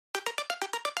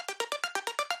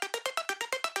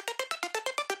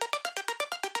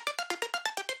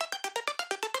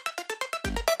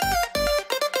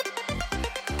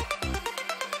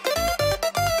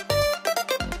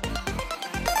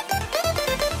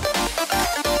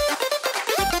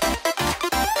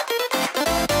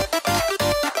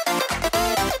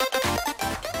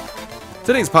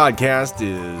Today's podcast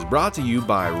is brought to you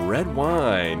by red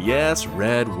wine. Yes,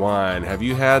 red wine. Have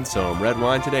you had some red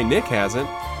wine today? Nick hasn't.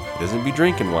 He doesn't be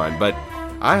drinking wine, but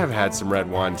I have had some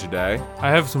red wine today.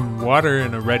 I have some water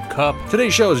in a red cup.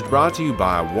 Today's show is brought to you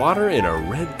by Water in a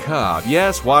Red Cup.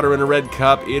 Yes, Water in a Red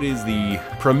Cup. It is the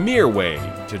premier way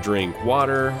to drink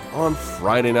water on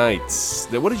Friday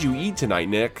nights. What did you eat tonight,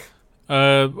 Nick?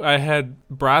 I had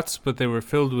brats, but they were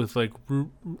filled with like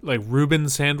Reuben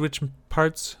sandwich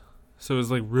parts. So it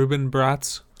was like Reuben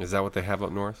brats. Is that what they have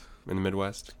up north in the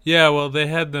Midwest? Yeah, well, they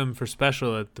had them for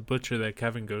special at the butcher that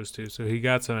Kevin goes to. So he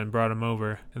got some and brought them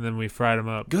over, and then we fried them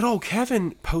up. Good old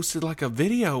Kevin posted like a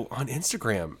video on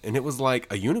Instagram, and it was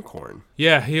like a unicorn.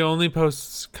 Yeah, he only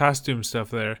posts costume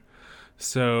stuff there.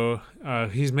 So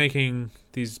he's making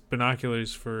these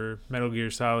binoculars for Metal Gear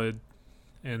Solid,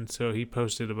 and so he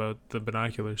posted about the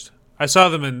binoculars. I saw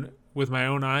them with my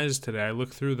own eyes today. I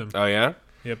looked through them. Oh, yeah?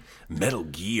 Yep. Metal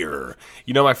Gear.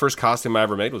 You know, my first costume I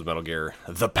ever made was Metal Gear.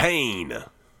 The Pain.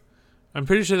 I'm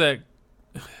pretty sure that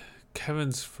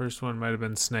Kevin's first one might have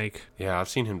been Snake. Yeah, I've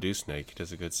seen him do Snake. He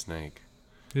does a good Snake.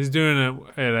 He's doing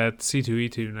it at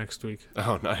C2E2 next week.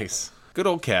 Oh, nice. Good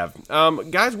old Kev.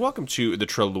 Guys, welcome to the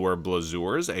Trailer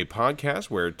Blazers, a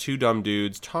podcast where two dumb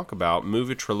dudes talk about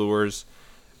movie trailers,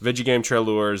 video game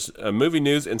trailers, movie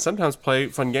news, and sometimes play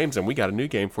fun games. And we got a new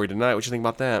game for you tonight. What you think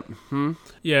about that?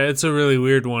 Yeah, it's a really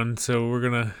weird one, so we're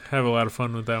gonna have a lot of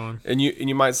fun with that one. And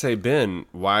you might say, Ben,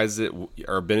 why is it?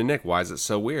 Or Ben and Nick, why is it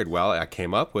so weird? Well, I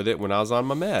came up with it when I was on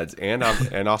my meds,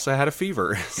 and also had a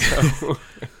fever. So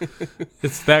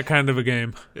it's that kind of a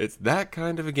game. It's that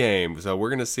kind of a game. So we're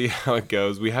gonna see how it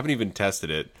goes. We haven't even tested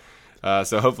it,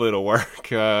 so hopefully it'll work.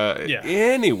 Yeah.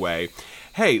 Anyway.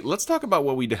 Hey, let's talk about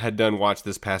what we had done watch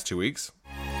this past 2 weeks.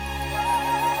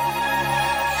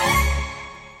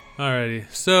 Alrighty.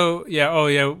 So,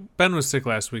 Ben was sick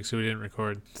last week, so we didn't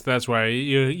record. So that's why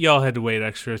y'all had to wait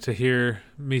extra to hear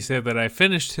me say that I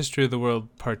finished History of the World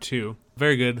Part 2.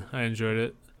 Very good. I enjoyed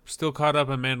it. Still caught up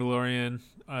on Mandalorian.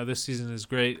 This season is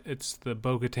great. It's the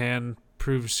Bo-Katan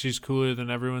proves she's cooler than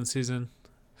everyone's season.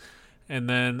 And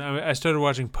then I started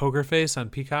watching Poker Face on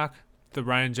Peacock. The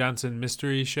Rian Johnson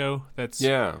mystery show. It's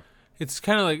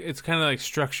kind of like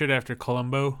structured after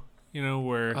Columbo, you know,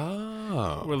 where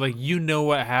like you know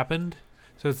what happened.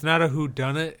 So it's not a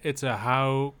whodunit, it's a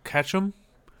how catch 'em.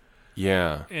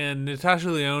 Yeah. And Natasha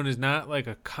Lyonne is not like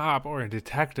a cop or a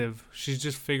detective. She's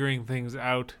just figuring things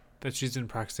out that she's in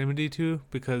proximity to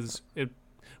because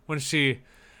when she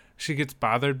gets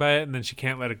bothered by it and then she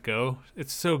can't let it go.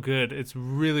 It's so good. It's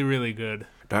really, really good.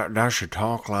 Does she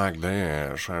talk like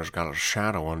this? Has got a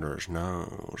shadow under his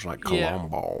nose, like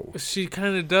Columbo. Yeah, she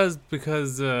kind of does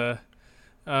because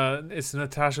it's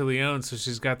Natasha Lyonne, so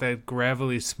she's got that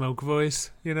gravelly smoke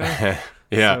voice, you know?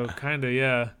 Yeah. So kind of,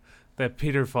 yeah. That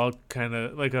Peter Falk kind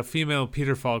of, like a female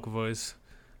Peter Falk voice.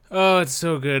 Oh, it's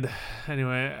so good.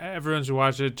 Anyway, everyone should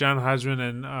watch it. John Hodgman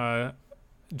and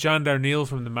John Darnielle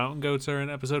from the Mountain Goats are in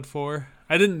episode 4.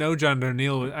 I didn't know John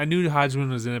Darnielle. I knew Hodgman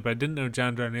was in it, but I didn't know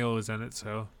John Darnielle was in it,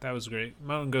 so that was great.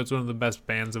 Mountain Goats, one of the best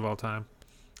bands of all time.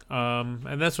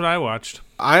 And that's what I watched.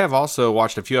 I have also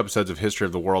watched a few episodes of History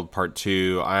of the World Part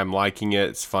 2. I am liking it.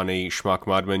 It's funny. Schmuck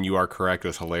Mudman, you are correct.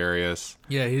 It's hilarious.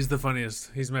 Yeah, he's the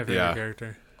funniest. He's my favorite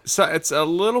character. So it's a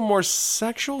little more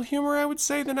sexual humor, I would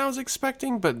say, than I was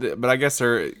expecting, but I guess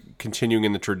they're continuing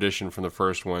in the tradition from the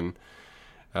first one.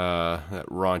 That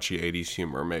raunchy 80s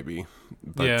humor, maybe.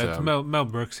 But, it's Mel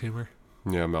Brooks humor.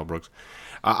 Yeah, Mel Brooks.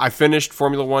 I finished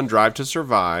Formula One Drive to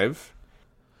Survive.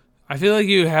 I feel like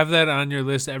you have that on your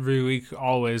list every week,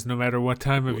 always, no matter what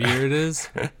time of year it is.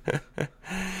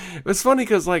 It's funny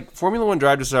because, like, Formula One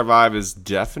Drive to Survive is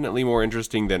definitely more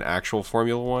interesting than actual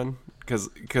Formula One. Because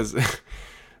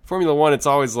Formula One, it's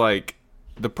always like,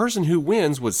 the person who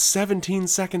wins was 17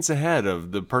 seconds ahead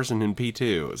of the person in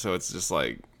P2. So it's just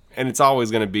like... And it's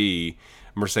always going to be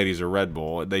Mercedes or Red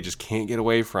Bull. They just can't get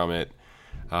away from it.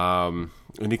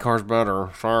 IndyCar's better.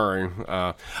 Sorry.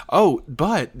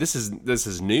 But this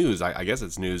is news. I guess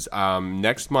it's news.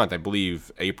 Next month, I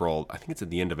believe April. I think it's at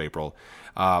the end of April.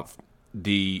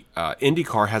 The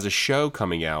IndyCar has a show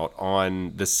coming out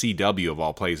on the CW of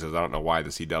all places. I don't know why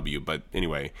the CW, but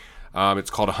anyway, it's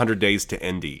called 100 Days to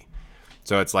Indy.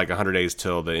 So it's like 100 days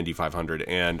till the Indy 500,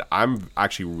 and I'm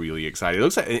actually really excited. It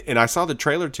looks like, and I saw the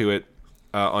trailer to it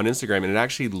on Instagram, and it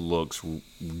actually looks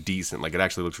decent. Like, it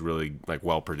actually looks really like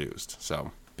well produced.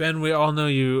 So Ben, we all know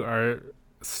you are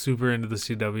super into the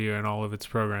CW and all of its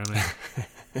programming.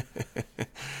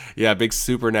 Yeah, big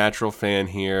Supernatural fan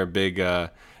here. Big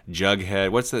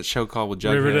Jughead. What's that show called with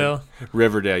Jughead? Riverdale.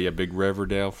 Riverdale, yeah, big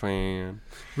Riverdale fan.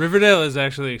 Riverdale is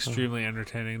actually extremely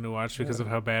entertaining to watch because of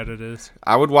how bad it is.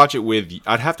 I would watch it with you.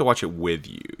 I'd have to watch it with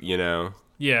you, you know?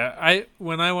 Yeah,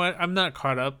 I'm not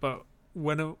caught up, but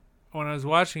when I was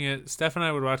watching it, Steph and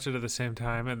I would watch it at the same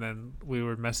time, and then we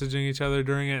were messaging each other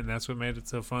during it, and that's what made it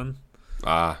so fun.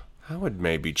 I would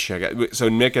maybe check out. So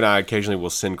Nick and I occasionally will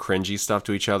send cringy stuff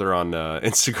to each other on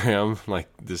Instagram, like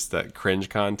that cringe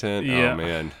content. Yeah. Oh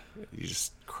man, you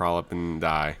just crawl up and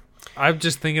die. I'm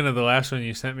just thinking of the last one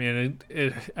you sent me, and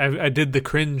I did the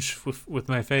cringe with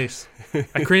my face.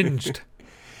 I cringed.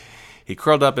 He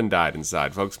curled up and died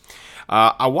inside, folks.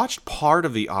 I watched part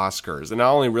of the Oscars, and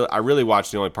I really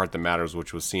watched the only part that matters,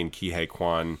 which was seeing Kihei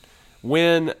Kwan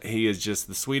win. He is just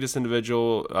the sweetest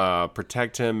individual.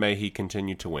 Protect him. May he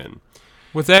continue to win.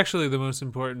 What's actually the most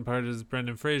important part is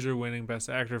Brendan Fraser winning Best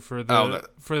Actor for the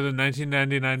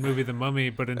 1999 movie The Mummy,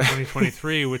 but in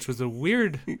 2023, which was a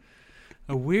weird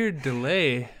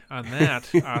delay on that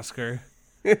Oscar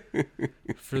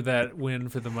for that win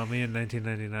for The Mummy in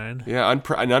 1999. Yeah,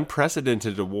 an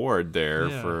unprecedented award there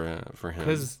for him.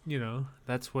 Because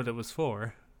that's what it was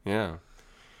for. Yeah.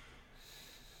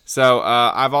 So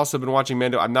I've also been watching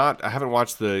Mando. I haven't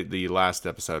watched the last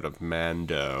episode of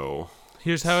Mando.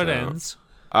 Here's how it ends.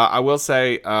 I will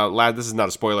say, lad, this is not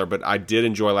a spoiler, but I did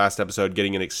enjoy last episode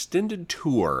getting an extended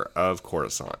tour of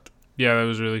Coruscant. Yeah, that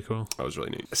was really cool. That was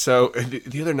really neat. So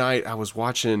the other night I was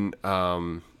watching.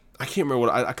 I can't remember what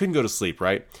I couldn't go to sleep,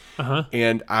 right?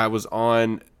 And I was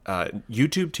on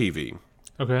YouTube TV.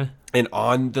 Okay. And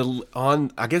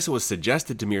on I guess it was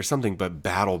suggested to me or something, but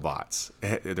BattleBots.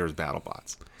 There was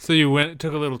BattleBots. So you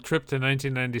took a little trip to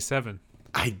 1997.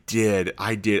 I did.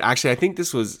 Actually, I think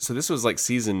this was like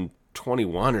season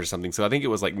 21 or something. So I think it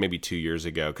was like maybe 2 years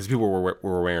ago because people were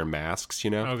wearing masks,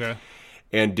 Okay.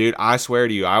 And dude, I swear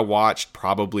to you, I watched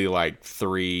probably like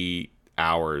 3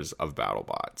 hours of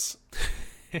BattleBots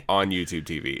on YouTube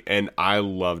TV, and I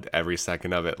loved every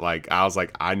second of it. Like I was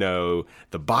like, I know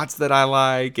the bots that I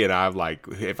like, and I'm like,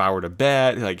 if I were to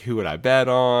bet, like who would I bet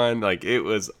on? Like it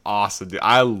was awesome, dude.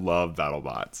 I love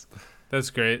BattleBots. That's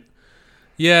great.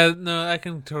 Yeah, no, I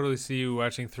can totally see you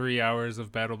watching 3 hours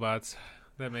of BattleBots.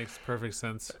 That makes perfect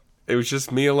sense. It was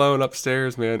just me alone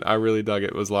upstairs, man. I really dug it.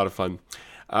 It was a lot of fun.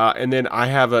 And then I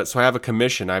have a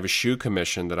commission. I have a shoe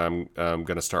commission that I'm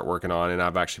going to start working on, and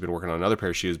I've actually been working on another pair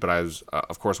of shoes. But I was,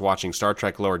 of course, watching Star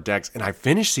Trek Lower Decks, and I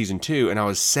finished season 2, and I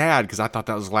was sad because I thought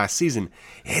that was the last season.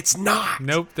 It's not.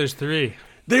 Nope, there's 3.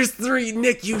 There's 3.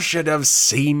 Nick, you should have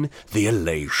seen the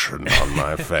elation on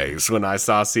my face when I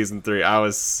saw season 3. I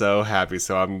was so happy.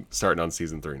 So I'm starting on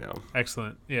season 3 now.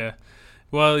 Excellent. Yeah.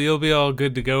 Well, you'll be all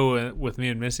good to go with me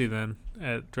and Missy then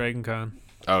at DragonCon.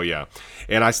 Oh yeah,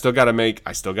 and I still gotta make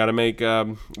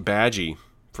Badgie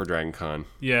for DragonCon.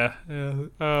 Yeah.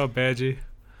 Oh, Badgie.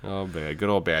 Oh, good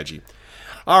old Badgie.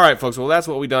 All right, folks. Well, that's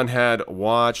what we had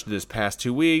watched this past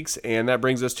 2 weeks, and that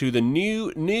brings us to the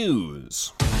new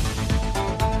news.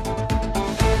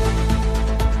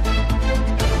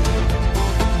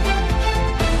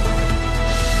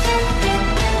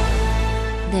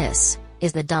 This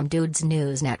is the Dumb Dudes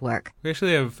News Network. We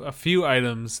actually have a few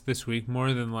items this week,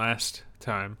 more than last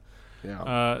time.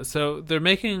 Yeah. So they're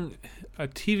making a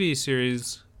TV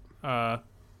series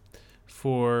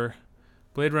for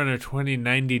Blade Runner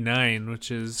 2099, which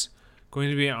is going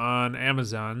to be on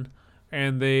Amazon.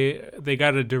 And they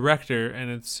got a director,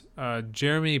 and it's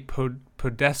Jeremy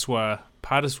Podeswa.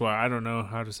 I don't know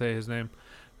how to say his name,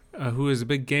 who is a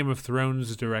big Game of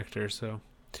Thrones director. So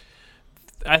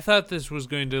I thought this was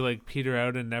going to peter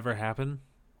out and never happen,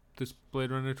 this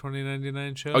Blade Runner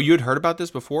 2099 show. Oh, you had heard about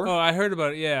this before? Oh, I heard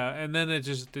about it, yeah. And then I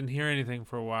just didn't hear anything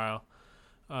for a while.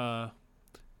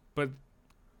 But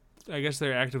I guess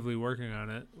they're actively working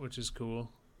on it, which is cool.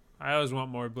 I always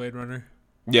want more Blade Runner.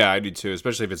 Yeah, I do too,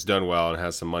 especially if it's done well and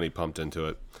has some money pumped into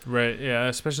it. Right, yeah,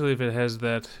 especially if it has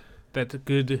that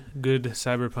good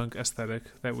cyberpunk aesthetic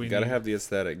that we gotta need. have the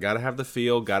aesthetic, gotta have the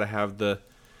feel, gotta have the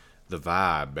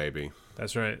vibe, baby.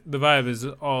 That's right. The vibe is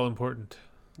all important.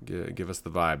 Give us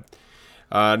the vibe.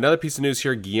 Another piece of news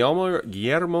here.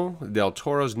 Guillermo del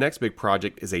Toro's next big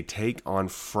project is a take on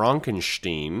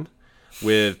Frankenstein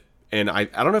and I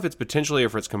don't know if it's potentially or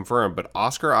if it's confirmed, but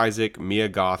Oscar Isaac, Mia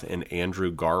Goth, and Andrew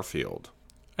Garfield.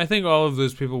 I think all of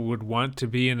those people would want to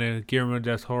be in a Guillermo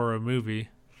del Toro movie,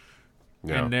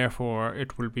 and therefore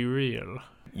it will be real.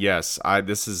 Yes,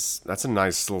 that's a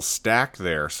nice little stack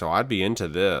there. So I'd be into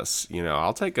this.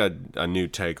 I'll take a new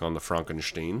take on the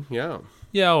Frankenstein. Yeah.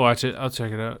 Yeah, I'll watch it. I'll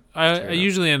check it out. I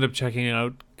usually end up checking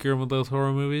out Guillermo del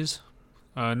Toro movies.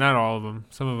 Not all of them.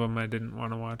 Some of them I didn't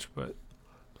want to watch, but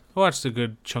I watched a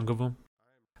good chunk of them.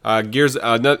 Gears.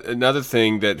 Another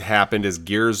thing that happened is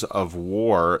Gears of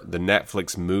War, the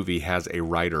Netflix movie, has a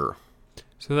writer.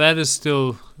 So that is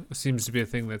still seems to be a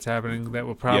thing that's happening. That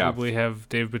will probably have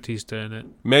Dave Bautista in it.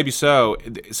 Maybe so.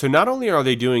 So not only are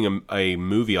they doing a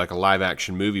movie, like a live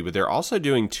action movie, but they're also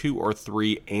doing 2 or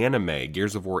 3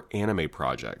 Gears of War anime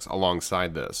projects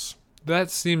alongside this. That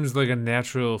seems like a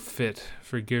natural fit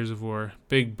for Gears of War.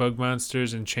 Big bug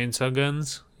monsters and chainsaw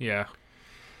guns. Yeah.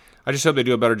 I just hope they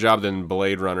do a better job than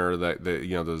Blade Runner,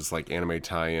 those like anime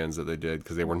tie-ins that they did,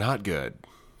 because they were not good.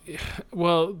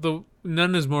 Well,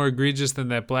 none is more egregious than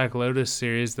that Black Lotus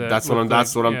series. That's what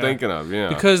I'm thinking of. Yeah,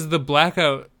 because the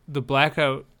Blackout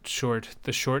short,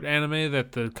 the short anime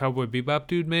that the Cowboy Bebop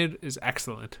dude made is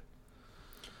excellent.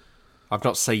 I've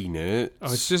not seen it.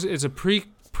 Oh, it's a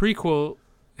prequel.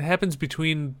 It happens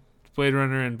between Blade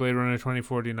Runner and Blade Runner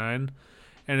 2049,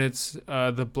 and it's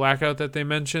the Blackout that they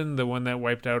mentioned, the one that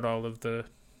wiped out all of the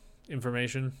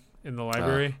information in the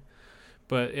library.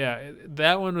 But yeah,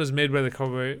 that one was made by the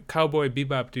Cowboy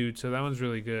Bebop dude, so that one's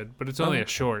really good. But it's only a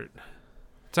short.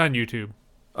 It's on YouTube.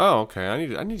 Oh, okay.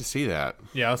 I need to see that.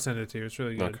 Yeah, I'll send it to you. It's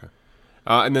really good. Okay.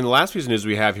 And then the last piece of news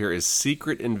we have here is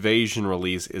Secret Invasion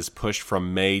release is pushed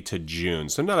from May to June.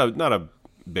 So not a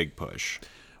big push.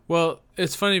 Well,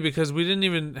 it's funny because we didn't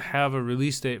even have a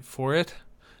release date for it,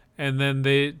 and then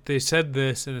they said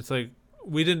this, and it's like,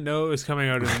 we didn't know it was coming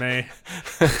out in May.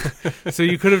 So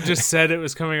you could have just said it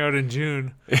was coming out in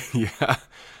June. Yeah.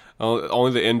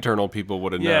 Only the internal people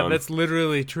would have known. Yeah, that's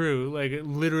literally true. Like, it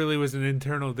literally was an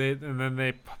internal date, and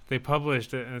then they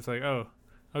published it, and it's like, oh,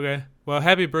 okay. Well,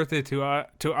 happy birthday to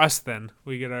us then.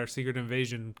 We get our Secret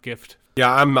Invasion gift.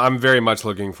 Yeah, I'm very much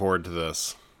looking forward to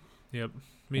this. Yep,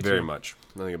 me too. Very much.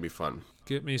 I think it'll be fun.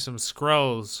 Get me some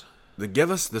Skrulls. Give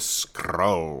us the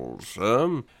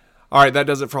Skrulls. All right, that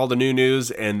does it for all the new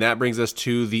news, and that brings us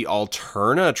to the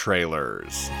Alterna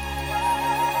trailers.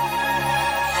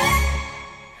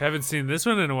 Haven't seen this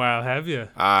one in a while, have you?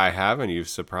 I haven't. You've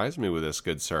surprised me with this,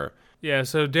 good sir. Yeah,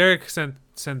 so Derek sent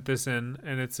this in,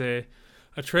 and it's a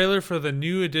trailer for the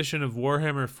new edition of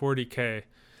Warhammer 40K.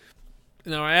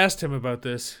 Now, I asked him about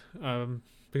this,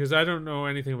 because I don't know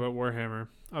anything about Warhammer,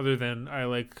 other than I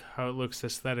like how it looks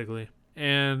aesthetically.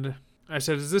 And I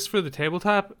said, is this for the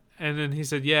tabletop? And then he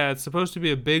said, yeah, it's supposed to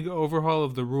be a big overhaul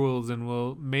of the rules and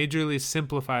will majorly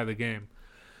simplify the game.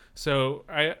 So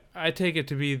I take it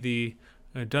to be the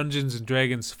Dungeons &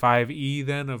 Dragons 5e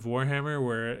then of Warhammer,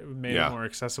 where it made it more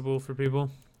accessible for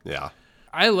people. Yeah.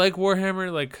 I like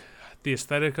Warhammer, like the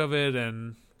aesthetic of it,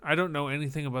 and I don't know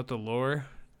anything about the lore.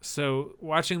 So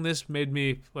watching this made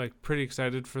me like pretty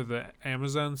excited for the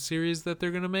Amazon series that they're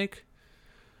going to make.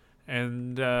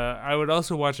 And I would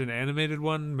also watch an animated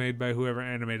one made by whoever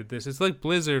animated this. It's like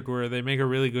Blizzard, where they make a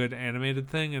really good animated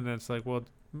thing, and it's like, well,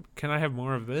 can I have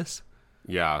more of this?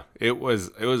 Yeah, it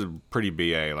was pretty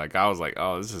BA. Like, I was like,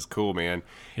 oh, this is cool, man.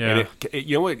 Yeah. And it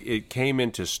you know what it came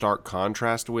into stark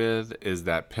contrast with is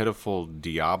that pitiful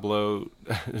Diablo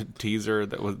teaser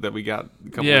that we got a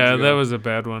couple weeks ago. That was a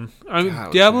bad one.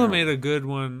 God, Diablo made a good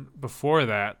one before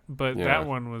that, but Yeah. that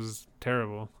one was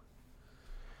terrible.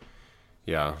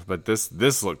 Yeah, but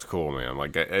this looked cool, man.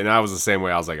 Like, and I was the same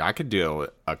way. I was like, I could do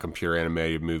a computer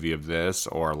animated movie of this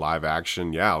or live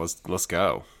action. Yeah, let's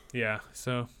go. Yeah,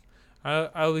 so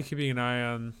I'll be keeping an eye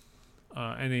on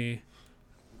any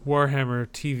Warhammer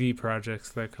TV projects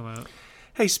that come out.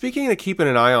 Hey, speaking of keeping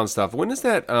an eye on stuff, when is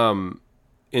that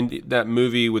in that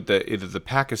movie with either the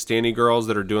Pakistani girls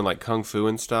that are doing like kung fu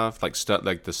and stuff, like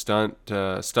the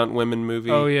stunt women movie?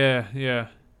 Oh yeah.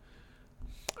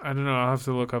 I don't know. I'll have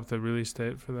to look up the release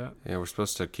date for that. Yeah, we're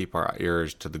supposed to keep our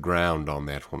ears to the ground on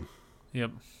that one. Yep.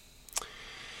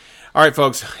 All right,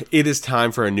 folks, it is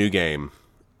time for a new game.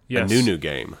 Yes. A new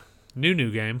game. New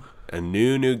game. A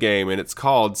new game, and it's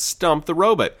called Stump the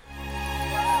Robot.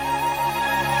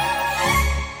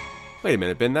 Wait a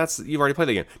minute, Ben. You've already played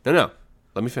the game. No.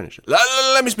 Let me finish it.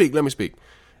 Let me speak.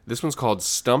 This one's called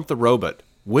Stump the Robot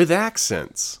with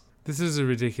accents. This is a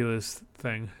ridiculous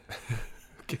thing.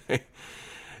 Okay.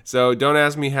 So don't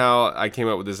ask me how I came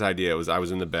up with this idea. I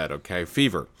was in the bed, okay?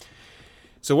 Fever.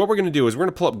 So what we're going to do is we're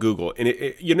going to pull up Google.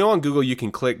 And on Google you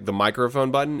can click the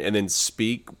microphone button and then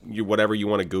speak whatever you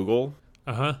want to Google.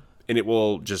 Uh-huh. And it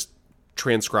will just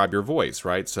transcribe your voice,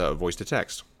 right? So voice to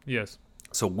text. Yes.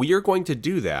 So we are going to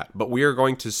do that, but we are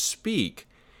going to speak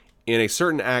in a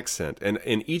certain accent. And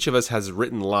each of us has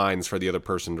written lines for the other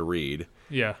person to read.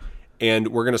 Yeah. And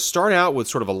we're going to start out with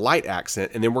sort of a light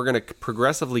accent, and then we're going to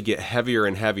progressively get heavier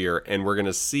and heavier, and we're going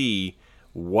to see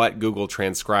what Google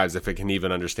transcribes, if it can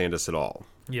even understand us at all.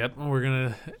 Yep,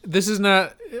 this is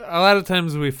not, a lot of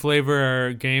times we flavor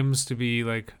our games to be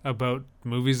like about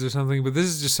movies or something, but this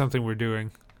is just something we're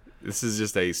doing. This is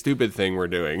just a stupid thing we're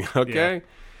doing, okay? Yeah.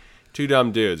 Two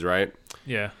dumb dudes, right?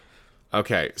 Yeah.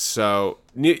 Okay, so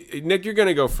Nick, you're going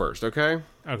to go first, okay?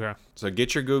 Okay. So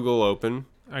get your Google open.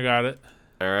 I got it.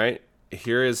 All right.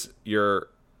 Here is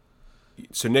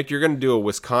so Nick, you're going to do a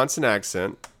Wisconsin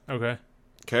accent. Okay.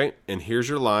 Okay, and here's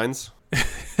your lines.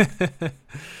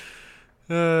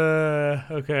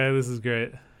 Okay, this is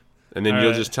great. And then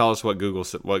you'll just tell us what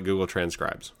Google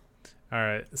transcribes. All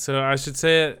right. So I should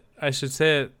say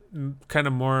it kind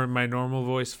of more in my normal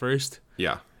voice first.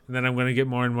 Yeah. And then I'm going to get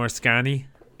more and more scanny.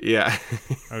 Yeah.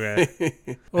 Okay.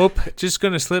 Just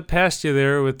going to slip past you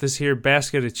there with this here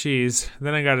basket of cheese.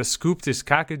 Then I got to scoop this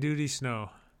cock-a-doodle snow.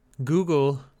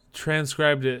 Google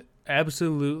transcribed it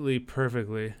absolutely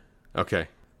perfectly. Okay.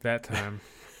 That time.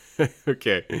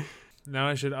 Okay. Now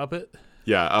I should up it?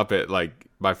 Yeah, up it like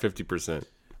by 50%.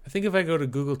 I think if I go to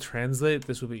Google Translate,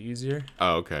 this will be easier.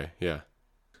 Oh, okay. Yeah.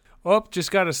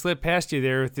 Just got to slip past you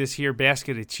there with this here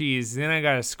basket of cheese. Then I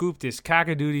got to scoop this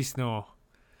cock-a-doodle snow.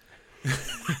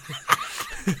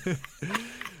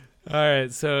 All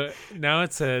right, so now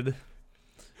it said,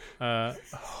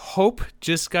 Hope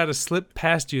just got to slip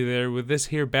past you there with this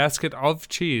here basket of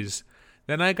cheese.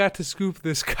 Then I got to scoop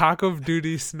this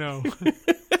cock-of-doodle snow.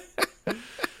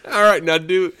 All right, now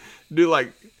do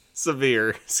like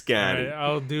severe scanning.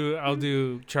 All right, I'll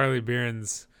do Charlie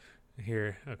Behrens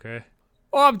here, okay?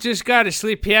 I've just got to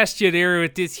slip past you there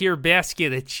with this here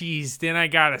basket of cheese. Then I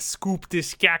got to scoop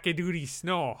this cock-a-doodle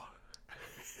snow.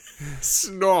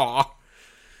 Snaw. All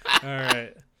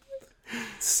right.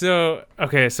 So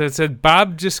it said,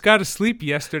 Bob just got to sleep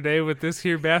yesterday with this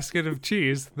here basket of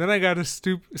cheese. Then I got to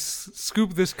scoop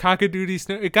this cock-a-doodle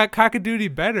snow. It got cock-a-doodle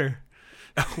better.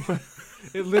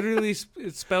 It literally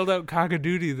it spelled out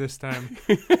cock-a-doodle this time.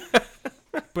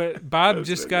 But Bob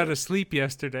just got to sleep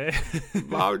yesterday.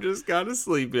 Bob just got to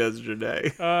sleep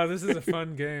yesterday. Oh, this is a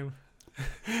fun game.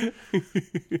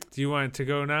 Do you want to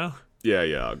go now? Yeah,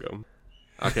 I'll go.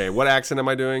 Okay, what accent am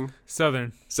I doing?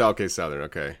 Southern. Okay, Southern,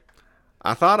 okay.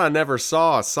 I thought I never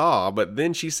saw a saw, but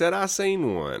then she said I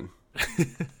seen one.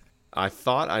 I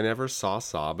thought I never saw a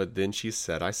saw, but then she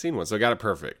said I seen one. So I got it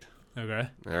perfect. Okay.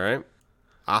 All right.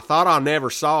 I thought I never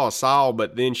saw a saw,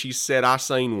 but then she said I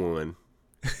seen one.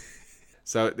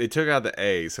 So they took out the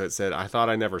A, so it said I thought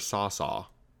I never saw,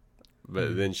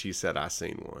 but then she said I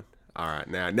seen one. All right,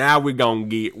 now we're gonna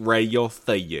get real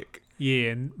thick.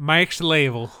 Yeah, Mike's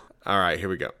level. All right, here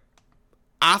we go.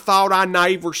 I thought I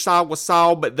never saw a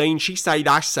saw, but then she said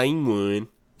I seen one.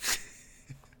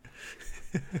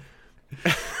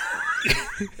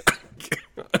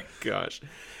 Gosh.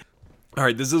 All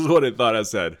right, this is what I thought I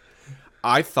said.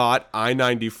 I thought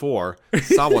I-94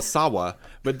 sawa,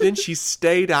 but then she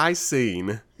stayed I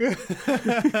seen.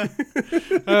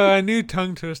 I knew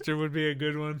tongue twister would be a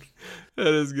good one. That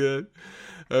is good.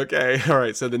 Okay, all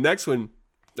right. So the next one.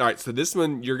 All right, so this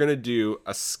one you're gonna do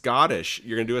a Scottish.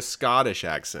 You're gonna do a Scottish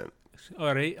accent.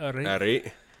 All right. All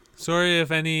right. Sorry if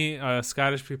any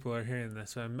Scottish people are hearing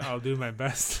this. I'll do my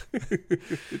best.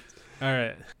 All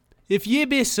right. If ye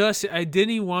be sus, I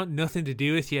didn't want nothing to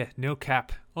do with ye. No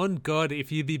cap. On God,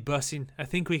 if ye be bussing, I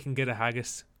think we can get a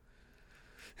haggis.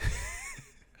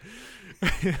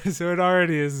 So it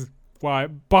already is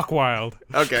buck wild.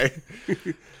 Okay.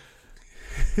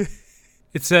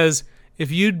 It says,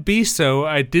 if you'd be so,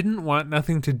 I didn't want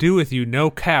nothing to do with you. No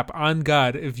cap. On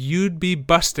God, if you'd be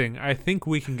busting, I think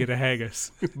we can get a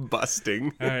haggis.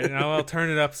 Busting. All right, now I'll turn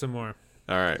it up some more.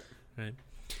 All right.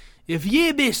 If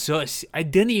ye be sus, I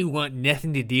didn't want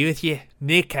nothing to do with ye.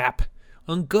 No cap.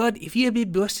 On God, if ye be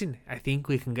busting, I think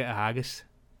we can get a haggis.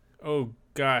 Oh,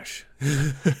 gosh.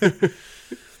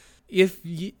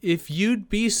 If you'd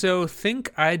be so,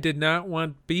 think I did not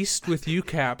want beast with you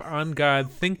cap. On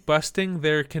God, think busting,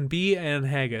 there can be an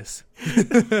haggis.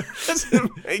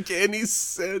 Doesn't make any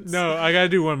sense. No, I gotta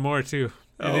do one more, too.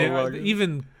 Oh,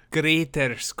 even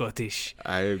greater Scottish.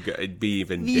 It'd be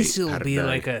even This will be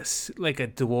like a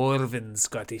dwarven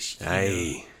Scottish.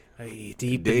 Aye.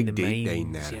 Deep in the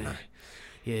mines.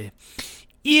 Yeah.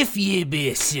 If ye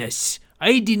be sus,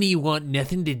 I didn't want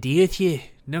nothing to do with ye.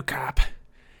 No cap.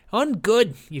 On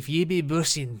good, if ye be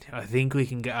bussing, I think we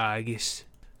can get haggis.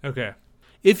 Okay.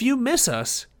 If you miss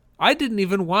us, I didn't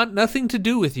even want nothing to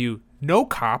do with you. No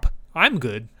cop, I'm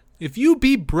good. If you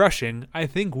be brushing, I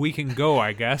think we can go,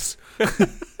 I guess.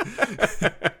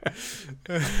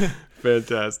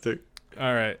 Fantastic.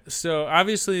 All right. So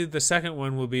obviously the second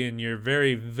one will be in your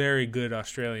very, very good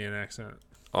Australian accent.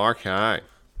 Okay.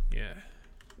 Yeah.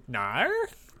 Nar?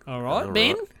 All right,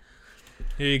 Ben.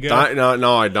 Here you go.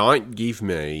 No, don't give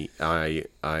me a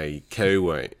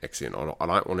Kiwi accent. I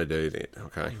don't want to do that,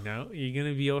 okay? No, you're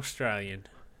going to be Australian.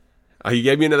 Oh, you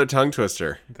gave me another tongue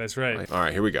twister. That's right. All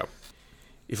right, here we go.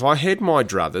 If I had my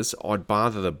druthers, I'd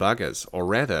bother the buggers, or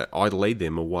rather, I'd lead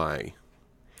them away.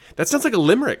 That sounds like a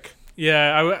limerick.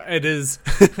 Yeah, it is.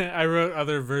 I wrote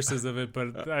other verses of it,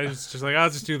 but I was just like, I'll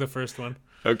just do the first one.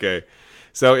 Okay.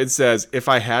 So it says, if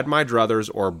I had my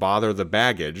druthers, or bother the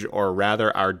baggage, or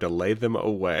rather, I'd delay them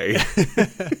away.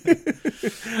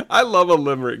 I love a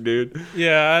limerick, dude.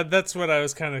 Yeah, that's what I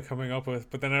was kind of coming up with.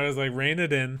 But then I was like, rein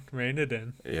it in.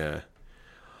 Yeah.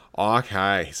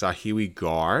 Okay, so here we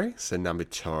go. So number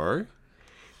 2.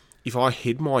 If I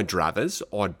had my druthers,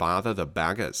 I'd bother the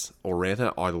buggers, or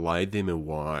rather, I'd lead them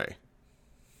away.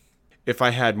 If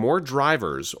I had more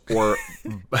drivers,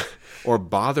 or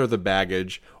bother the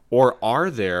baggage, or are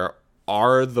the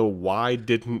why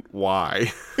didn't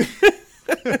why.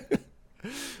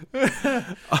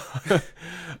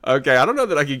 Okay, I don't know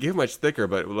that I could give much thicker,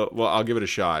 but well, I'll give it a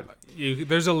shot.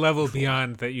 There's a level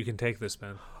beyond that you can take this,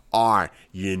 man.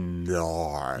 You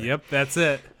know. Yep, that's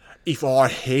it. If I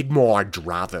had my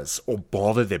druthers, or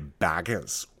bother the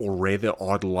buggers, or rather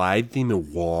I'd lead them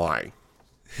away.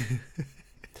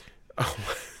 Oh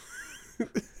my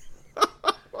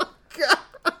god.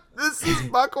 This is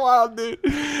buck wild, dude.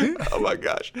 Oh my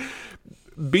gosh.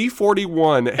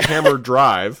 B41 Hammer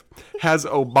Drive has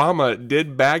Obama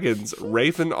did Baggins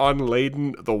Rafin on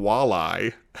Laden the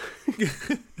Walleye.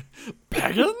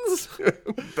 Baggins?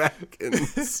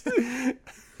 Baggins.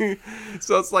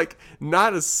 So it's like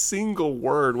not a single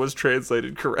word was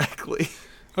translated correctly.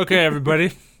 Okay,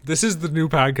 everybody. This is the new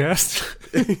podcast.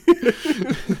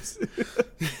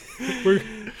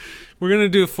 We're gonna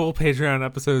do full Patreon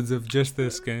episodes of just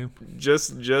this game.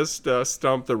 Just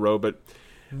Stump the Robot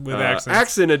with accents.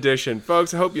 Accent edition,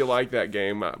 folks. I hope you like that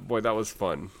game. Boy, that was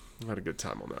fun. I had a good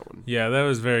time on that one. Yeah, that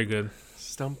was very good.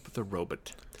 Stump the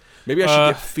Robot. Maybe I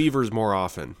should get fevers more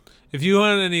often. If you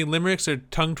want any limericks or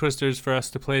tongue twisters for us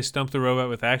to play Stump the Robot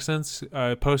with accents,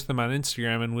 post them on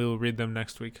Instagram and we will read them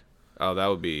next week. Oh, that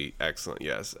would be excellent.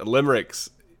 Yes,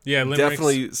 limericks. Yeah, limericks.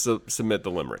 Definitely submit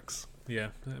the limericks. Yeah,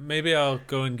 maybe I'll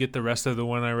go and get the rest of the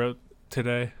one I wrote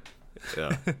today.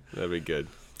 Yeah, that'd be good.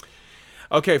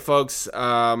 Okay, folks,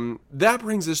 that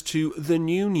brings us to the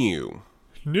new.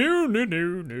 New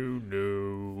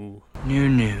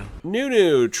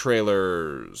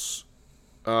trailers.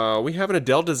 We have an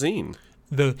Adele Dazeem.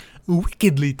 The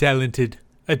wickedly talented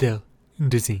Adele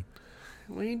Dazeem.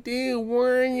 We do.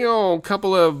 We're, a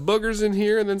couple of boogers in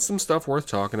here and then some stuff worth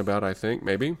talking about, I think,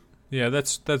 maybe. Yeah,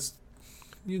 it's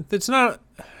not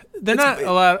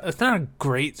a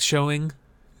great showing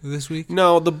this week.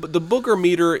 No, the booger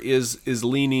meter is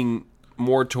leaning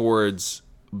more towards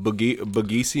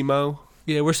Boogissimo.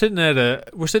 Yeah, we're sitting at a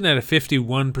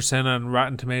 51% on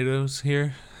Rotten Tomatoes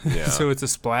here. Yeah. So it's a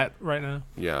splat right now.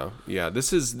 Yeah.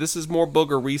 This is more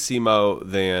Boogerissimo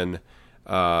than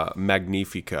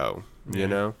Magnifico. You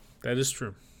know, that is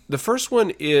true. The first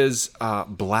one is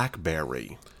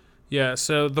Blackberry. Yeah.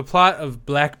 So the plot of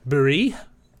Blackberry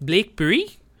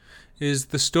is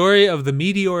the story of the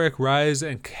meteoric rise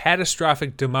and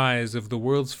catastrophic demise of the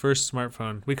world's first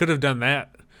smartphone. We could have done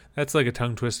that. That's like a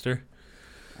tongue twister.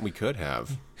 We could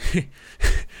have.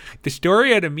 The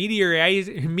story of the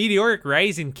meteoric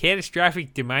rise and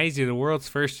catastrophic demise of the world's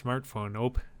first smartphone.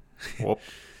 Whoop.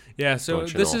 Yeah, so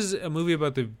this is a movie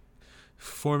about the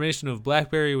formation of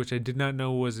BlackBerry, which I did not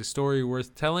know was a story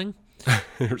worth telling.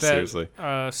 Seriously.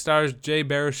 Stars Jay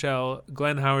Baruchel,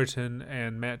 Glenn Howerton,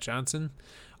 and Matt Johnson.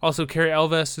 Also, Cary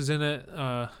Elwes is in it.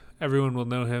 Everyone will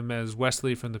know him as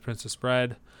Wesley from The Princess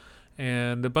Bride.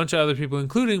 And a bunch of other people,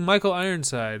 including Michael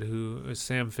Ironside, who is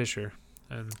Sam Fisher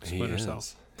and Splinter Cell.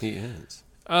 He is.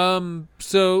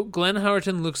 So Glenn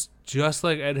Howerton looks just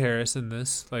like Ed Harris in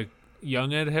this, like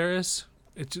young Ed Harris.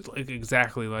 It's just like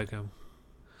exactly like him.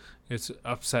 It's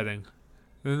upsetting.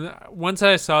 And once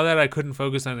I saw that, I couldn't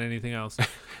focus on anything else.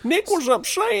 Nick was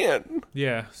upset.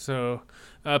 Yeah, so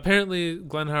apparently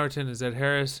Glenn Howerton is Ed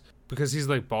Harris because he's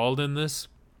like bald in this.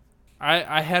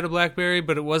 I had a BlackBerry,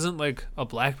 but it wasn't like a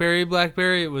BlackBerry.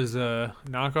 It was a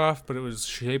knockoff, but it was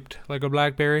shaped like a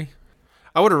BlackBerry.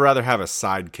 I would have rather have a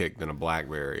Sidekick than a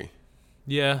BlackBerry.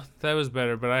 Yeah, that was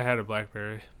better, but I had a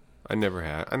BlackBerry. I never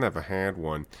had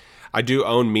one. I do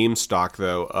own meme stock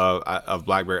though of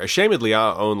BlackBerry. Ashamedly,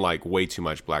 I own like way too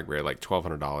much BlackBerry, like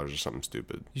 $1,200 or something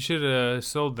stupid. You should have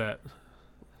sold that.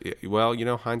 Yeah, well,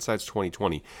 hindsight's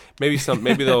 20/20.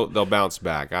 Maybe they'll bounce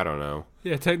back. I don't know.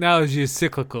 Yeah, technology is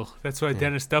cyclical. That's why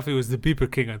Dennis Duffy was the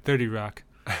Beeper King on 30 Rock.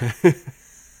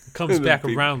 Comes back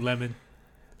around, Lemon.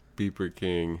 Beeper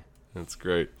King. That's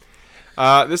great.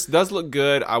 This does look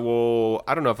good. I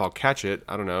don't know if I'll catch it.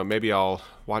 I don't know. Maybe I'll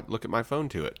look at my phone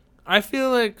to it. I feel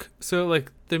like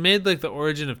they made like the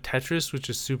origin of Tetris, which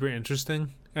is super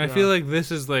interesting. And I feel like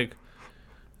this is like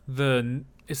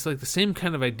it's like the same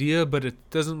kind of idea, but it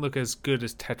doesn't look as good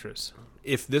as Tetris.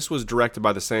 If this was directed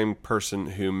by the same person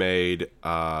who made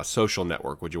Social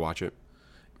Network, would you watch it?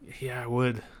 Yeah, I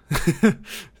would.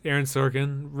 Aaron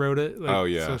Sorkin wrote it. Like, oh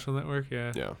yeah, Social Network.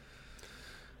 Yeah. Yeah.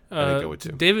 I think I would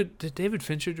too. Did David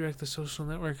Fincher direct The Social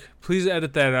Network? Please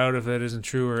edit that out if that isn't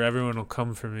true, or everyone will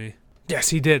come for me. Yes,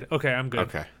 he did. Okay, I'm good.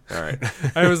 Okay, all right.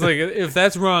 I was like, if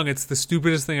that's wrong, it's the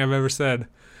stupidest thing I've ever said,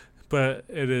 but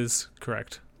it is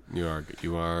correct. You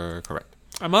are correct.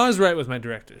 I'm always right with my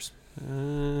directors.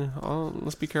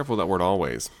 Let's be careful with that word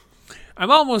always.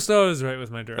 I'm almost always right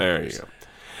with my directors. There you go.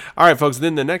 All right, folks.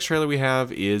 Then the next trailer we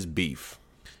have is Beef.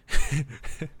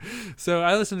 So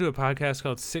I listened to a podcast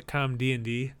called Sitcom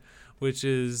D&D, which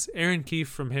is Erin Keefe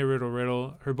from Hey Riddle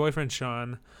Riddle, her boyfriend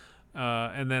Sean,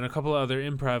 and then a couple of other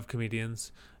improv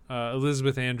comedians,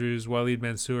 Elizabeth Andrews, Waleed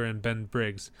Mansour, and Ben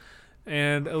Briggs.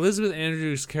 And Elizabeth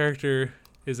Andrews' character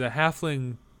is a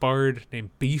halfling bard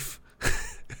named Beef.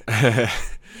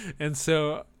 And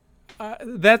so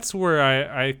that's where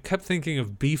I kept thinking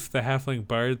of Beef the halfling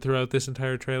bard throughout this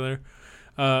entire trailer,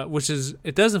 which is,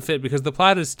 it doesn't fit because the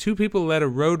plot is two people let a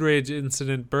road rage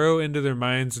incident burrow into their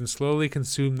minds and slowly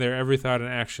consume their every thought and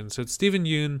action. So it's Stephen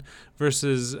Yeun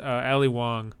versus Ali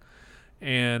Wong.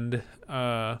 And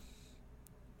yeah,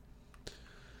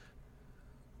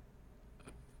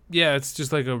 it's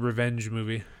just like a revenge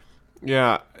movie.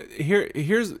 Yeah,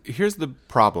 here's the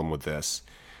problem with this.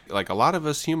 Like, a lot of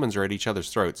us humans are at each other's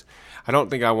throats. I don't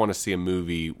think I want to see a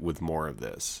movie with more of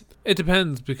this. It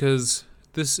depends, because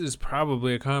this is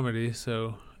probably a comedy,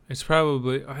 so it's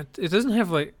probably, it doesn't have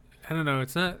like, I don't know,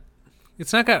 it's not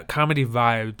got comedy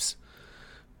vibes,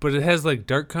 but it has like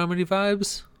dark comedy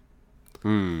vibes.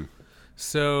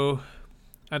 So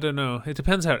I don't know. It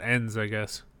depends how it ends, I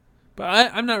guess.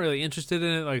 But I'm not really interested in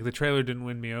it. Like, the trailer didn't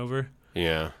win me over.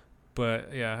 Yeah.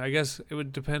 But yeah, I guess it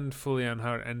would depend fully on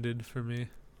how it ended for me.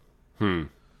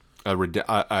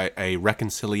 A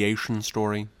reconciliation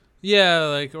story. Yeah,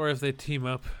 like, or if they team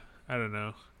up. I don't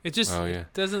know. It just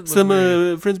doesn't look some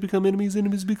very... friends become enemies,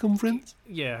 enemies become friends.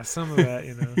 Yeah, some of that,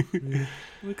 you know.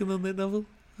 Working on that novel.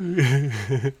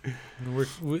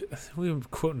 We're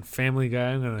quoting Family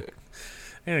Guy. I'm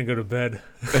gonna go to bed.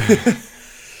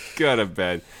 Go to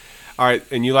bed. All right,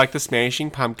 and you like the Smashing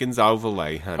Pumpkins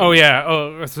overlay, honey? Oh yeah.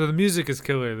 Oh, so the music is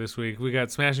killer this week. We got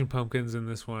Smashing Pumpkins in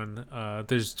this one.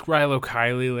 There's Rilo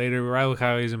Kiley later. Rilo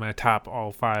Kiley's in my top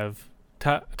five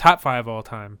all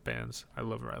time bands. I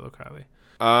love Rilo Kiley.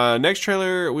 Next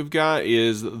trailer we've got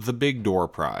is The Big Door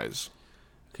Prize.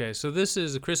 Okay, so this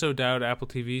is a Chris O'Dowd Apple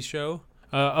TV show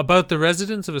about the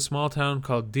residents of a small town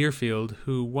called Deerfield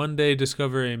who one day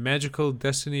discover a magical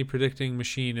destiny-predicting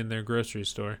machine in their grocery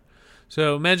store.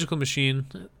 So, magical machine,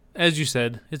 as you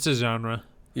said, it's a genre.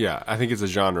 Yeah, I think it's a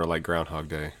genre like Groundhog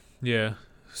Day. Yeah,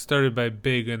 started by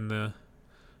Big and the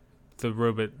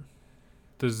robot,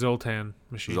 the Zoltan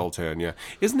machine. Zoltan, yeah.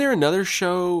 Isn't there another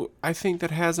show, I think,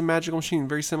 that has a magical machine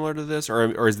very similar to this?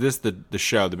 Or is this the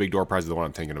show, The Big Door Prize, is the one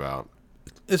I'm thinking about?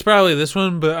 It's probably this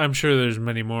one, but I'm sure there's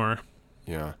many more.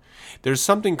 Yeah. There's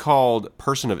something called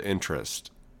Person of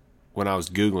Interest when I was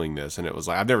Googling this, and it was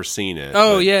like, I've never seen it.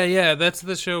 Oh, yeah. That's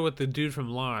the show with the dude from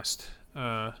Lost.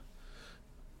 Ben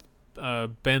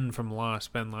from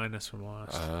Lost. Ben Linus from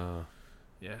Lost.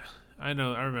 Yeah. I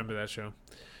know. I remember that show.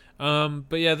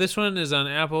 But yeah, this one is on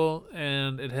Apple,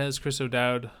 and it has Chris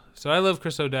O'Dowd. So I love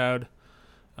Chris O'Dowd.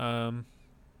 And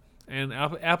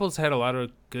Apple's had a lot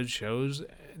of good shows.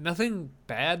 Nothing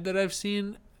bad that I've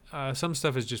seen. Some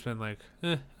stuff has just been like,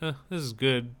 this is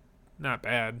good. Not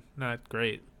bad. Not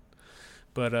great.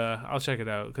 But I'll check it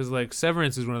out. Because, like,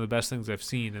 Severance is one of the best things I've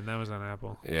seen, and that was on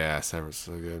Apple. Yeah, Severance is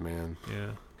so good, man. Yeah.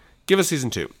 Give us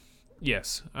season 2.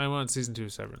 Yes, I want season 2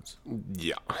 of Severance.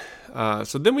 Yeah.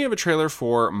 So then we have a trailer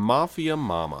for Mafia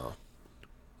Mama.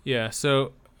 Yeah,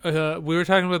 so we were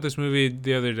talking about this movie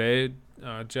the other day,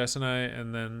 Jess and I,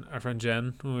 and then our friend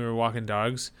Jen, when we were walking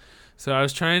dogs. So I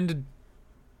was trying to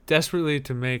desperately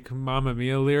to make Mamma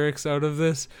Mia lyrics out of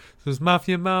this. So it was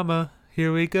Mafia Mama,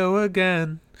 here we go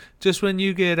again. Just when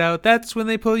you get out, that's when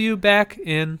they pull you back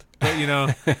in. But, you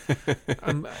know,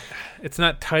 it's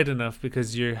not tight enough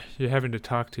because you're having to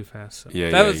talk too fast. So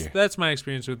that's my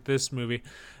experience with this movie.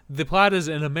 The plot is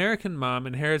an American mom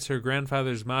inherits her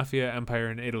grandfather's mafia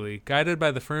empire in Italy. Guided by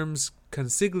the firm's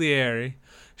consigliere,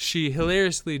 she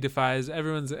hilariously defies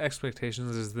everyone's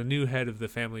expectations as the new head of the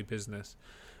family business.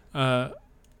 I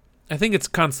think it's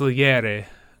consigliere,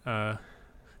 not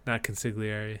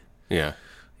consigliere. Yeah.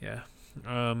 Yeah.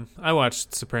 I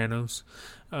watched Sopranos.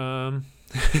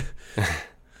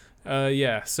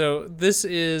 Yeah. So this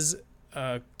is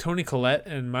Toni Collette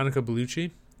and Monica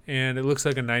Bellucci, and it looks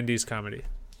like a 90s comedy.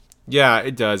 Yeah,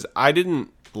 it does. I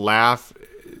didn't laugh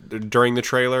during the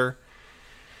trailer.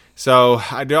 So,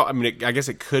 I guess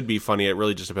it could be funny. It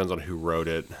really just depends on who wrote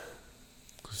it.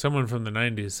 Someone from the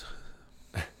 90s.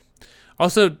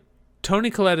 Also, Toni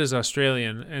Collette is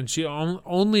Australian, and she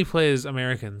only plays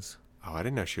Americans. Oh, I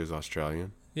didn't know she was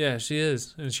Australian. Yeah, she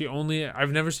is. And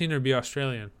I've never seen her be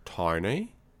Australian.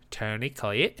 Tiny? Toni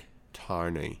Collette?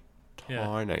 Tiny. Yeah.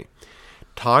 Tiny.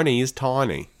 Tiny is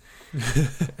tiny.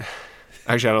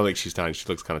 Actually, I don't think she's tiny. She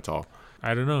looks kind of tall.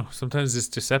 I don't know. Sometimes it's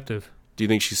deceptive. Do you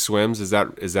think she swims? Is that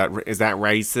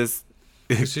racist?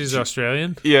 She's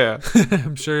Australian? Yeah.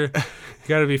 I'm sure you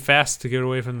got to be fast to get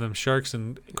away from them sharks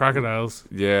and crocodiles.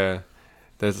 Yeah.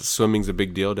 Swimming's a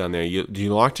big deal down there. Do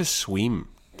you like to swim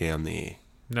down there?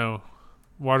 No.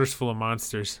 Water's full of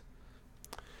monsters.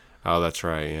 Oh, that's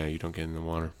right. Yeah, you don't get in the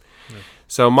water. No.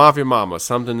 So, Mafia Mama,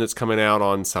 something that's coming out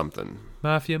on something.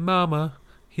 Mafia Mama,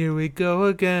 here we go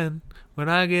again. When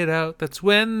I get out, that's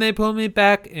when they pull me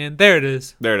back, and there it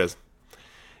is. There it is.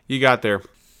 You got there.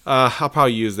 I'll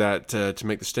probably use that to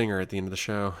make the stinger at the end of the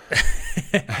show.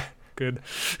 Good.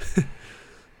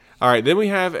 All right, then we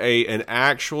have an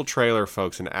actual trailer,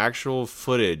 folks, an actual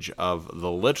footage of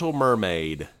The Little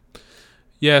Mermaid.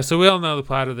 Yeah, so we all know the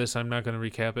plot of this. I'm not going to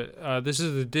recap it. This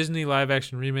is the Disney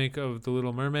live-action remake of The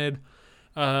Little Mermaid.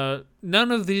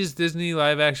 None of these Disney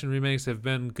live-action remakes have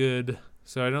been good,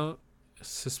 so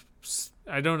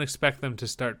I don't expect them to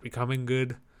start becoming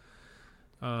good.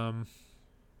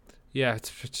 Yeah,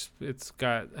 it's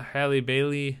got Halle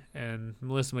Bailey and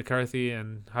Melissa McCarthy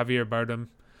and Javier Bardem,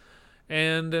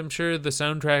 and I'm sure the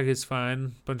soundtrack is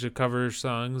fine. Bunch of cover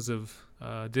songs of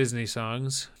Disney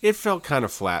songs. It felt kind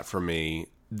of flat for me.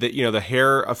 The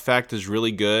hair effect is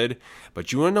really good,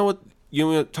 but you want to know what you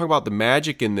want to talk about the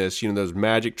magic in this? Those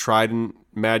magic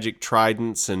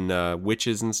tridents and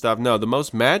witches and stuff. No, the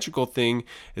most magical thing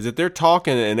is that they're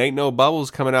talking and ain't no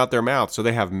bubbles coming out their mouth. So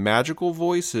they have magical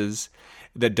voices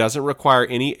that doesn't require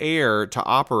any air to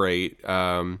operate.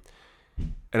 And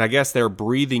I guess they're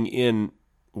breathing in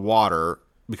water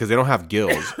because they don't have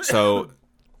gills. So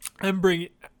I'm breathing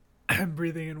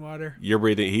in water. You're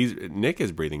breathing. Nick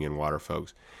is breathing in water,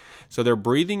 folks. So they're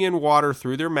breathing in water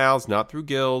through their mouths, not through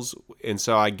gills. And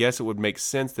so I guess it would make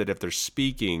sense that if they're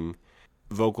speaking,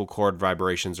 vocal cord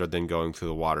vibrations are then going through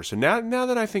the water. So now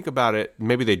that I think about it,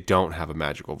 maybe they don't have a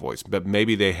magical voice, but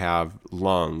maybe they have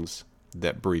lungs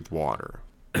that breathe water.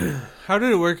 How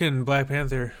did it work in Black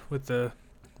Panther with the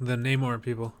Namor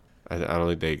people? I don't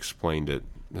think they explained it.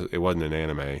 It wasn't an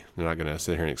anime. They're not going to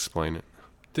sit here and explain it.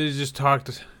 They just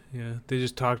talked. Yeah, they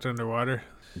just talked underwater.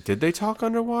 Did they talk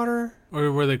underwater? Or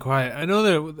were they quiet? I know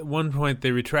that at one point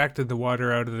they retracted the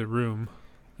water out of the room.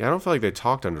 Yeah, I don't feel like they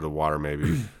talked under the water,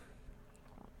 maybe.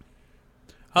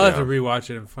 I'll have to rewatch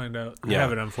it and find out. I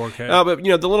have it on 4K. No, but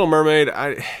The Little Mermaid,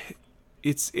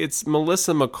 it's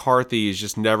Melissa McCarthy is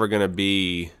just never going to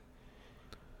be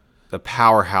the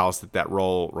powerhouse that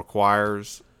role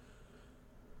requires.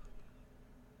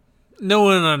 No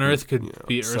one on Earth could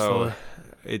beat Ursula.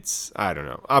 So I don't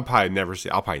know. I'll probably never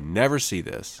see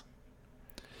this.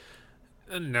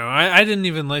 No, I didn't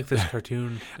even like this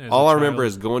cartoon. All I remember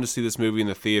is going to see this movie in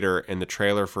the theater and the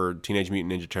trailer for Teenage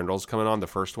Mutant Ninja Turtles coming on, the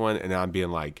first one, and I'm being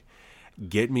like,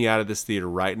 get me out of this theater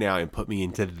right now and put me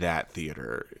into that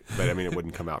theater. But it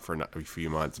wouldn't come out for a few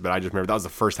months. But I just remember that was the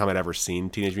first time I'd ever seen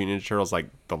Teenage Mutant Ninja Turtles, like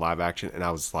the live action, and I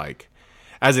was like,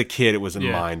 as a kid, it was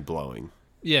mind blowing.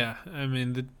 Yeah,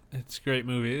 it's a great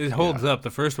movie. It holds up. The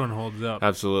first one holds up.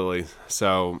 Absolutely.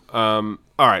 So, all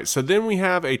right. So then we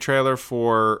have a trailer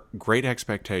for Great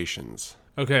Expectations.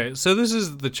 Okay, so this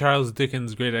is the Charles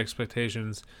Dickens Great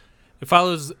Expectations. It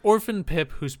follows orphan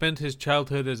Pip, who spent his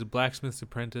childhood as a blacksmith's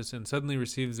apprentice and suddenly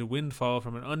receives a windfall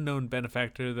from an unknown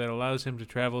benefactor that allows him to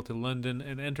travel to London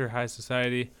and enter high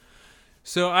society.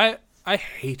 So I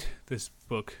hate this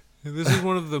book. This is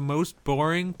one of the most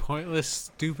boring, pointless,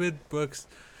 stupid books.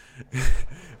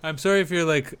 I'm sorry if you're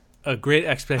like a Great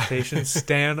Expectations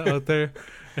stan out there,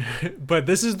 but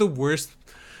this is the worst,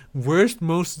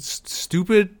 most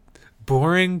stupid,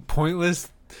 boring, pointless.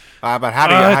 But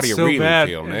how do you so really bad.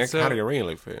 feel, Nick? How do you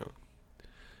really feel?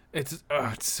 It's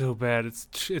so bad.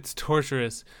 It's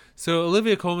torturous. So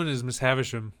Olivia Colman is Miss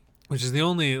Havisham, which is the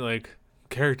only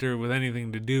character with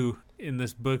anything to do in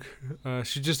this book.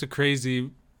 She's just a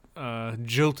crazy,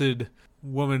 jilted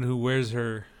woman who wears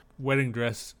her wedding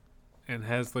dress and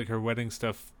has her wedding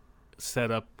stuff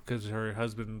set up because her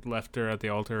husband left her at the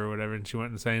altar or whatever, and she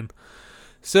went insane.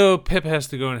 So Pip has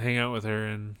to go and hang out with her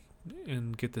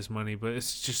and get this money, but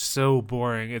it's just so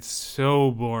boring. It's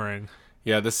so boring.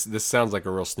 Yeah, this sounds like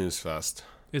a real snooze fest.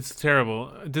 It's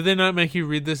terrible. Did they not make you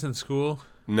read this in school?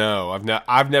 No,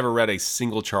 I've never read a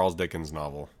single Charles Dickens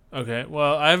novel. Okay,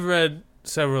 well, I've read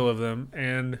several of them,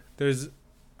 and there's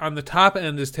on the top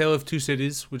end is Tale of Two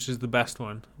Cities, which is the best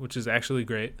one, which is actually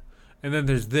great, and then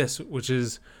there's this, which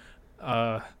is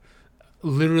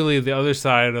literally the other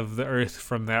side of the earth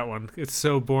from that one. It's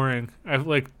so boring.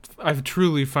 I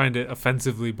truly find it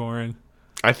offensively boring.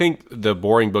 I think the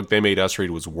boring book they made us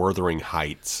read was Wuthering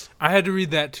Heights. I had to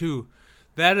read that too.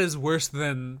 That is worse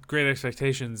than Great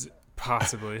Expectations,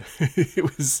 possibly.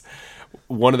 It was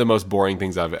one of the most boring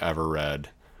things I've ever read.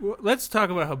 Let's talk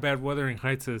about how bad Wuthering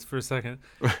Heights is for a second.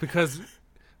 Because,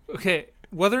 okay,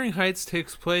 Wuthering Heights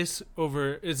takes place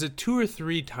over, is it 2 or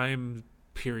 3 time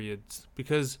periods?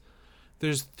 Because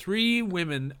there's 3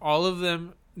 women, all of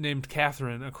them named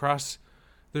Catherine, across,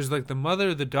 there's like the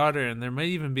mother, the daughter, and there might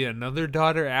even be another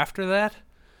daughter after that.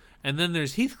 And then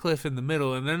there's Heathcliff in the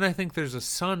middle, and then I think there's a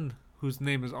son whose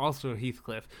name is also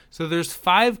Heathcliff. So there's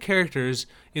 5 characters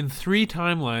in 3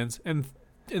 timelines, and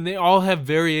they all have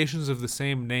variations of the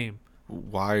same name.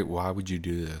 Why would you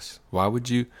do this? Why would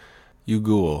you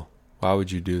ghoul? Why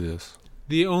would you do this?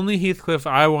 The only Heathcliff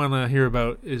I want to hear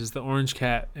about is the Orange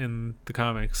Cat in the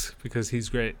comics, because he's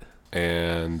great.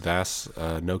 And that's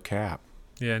no cap.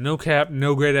 Yeah, no cap,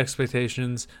 no Great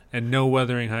Expectations, and no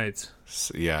Wuthering Heights.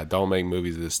 Yeah, don't make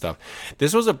movies of this stuff.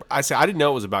 This was I didn't know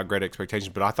it was about Great Expectations,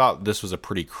 but I thought this was a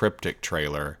pretty cryptic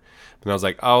trailer. And I was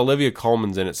like, oh, Olivia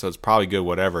Colman's in it, so it's probably good,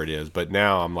 whatever it is. But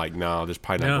now I'm like, no, this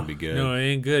probably not going to be good. No, it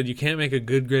ain't good. You can't make a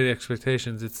good Great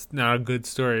Expectations. It's not a good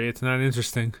story. It's not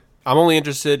interesting. I'm only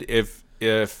interested if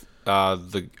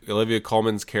the Olivia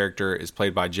Colman's character is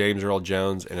played by James Earl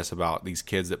Jones, and it's about these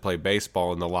kids that play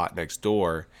baseball in the lot next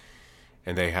door,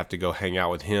 and they have to go hang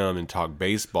out with him and talk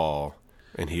baseball,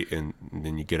 and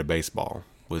then you get a baseball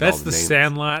with That's all the names.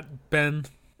 Sandlot, Ben.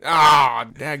 Ah,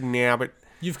 dagnabbit.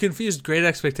 You've confused Great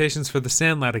Expectations for the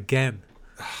Sandlot again.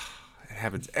 It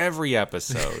happens every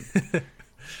episode.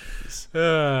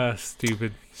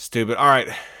 Stupid. Stupid. All right.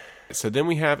 So then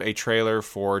we have a trailer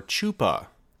for Chupa.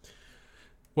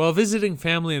 While visiting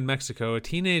family in Mexico, a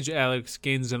teenage Alex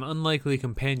gains an unlikely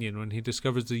companion when he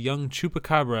discovers a young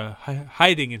chupacabra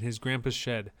hiding in his grandpa's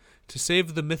shed. To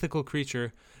save the mythical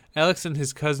creature, Alex and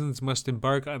his cousins must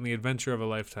embark on the adventure of a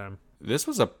lifetime. This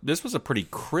was a pretty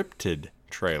cryptid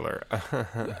trailer.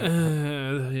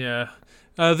 Yeah.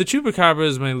 The chupacabra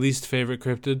is my least favorite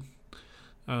cryptid.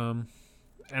 And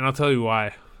I'll tell you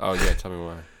why. Oh, yeah, tell me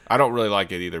why. I don't really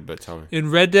like it either, but tell me.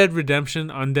 In Red Dead Redemption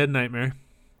Undead Nightmare,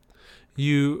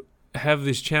 you have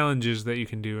these challenges that you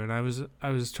can do, and I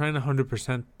was trying to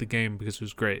 100% the game because it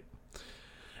was great.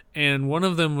 And one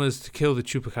of them was to kill the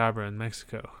chupacabra in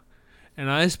Mexico. And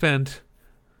I spent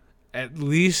at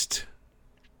least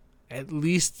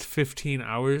 15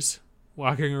 hours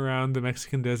walking around the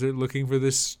Mexican desert looking for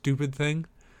this stupid thing.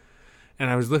 And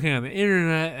I was looking on the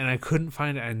internet, and I couldn't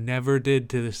find it. I never did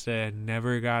to this day. I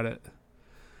never got it.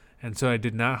 And so I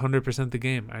did not 100% the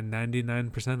game. I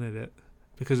 99%ed it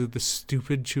because of the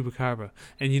stupid chupacabra.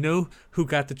 And you know who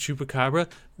got the chupacabra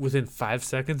within 5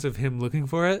 seconds of him looking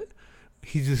for it?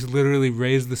 He just literally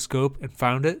raised the scope and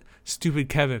found it. Stupid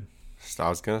Kevin. I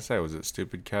was going to say, was it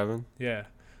Stupid Kevin? Yeah.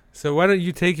 So why don't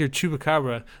you take your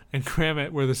chupacabra and cram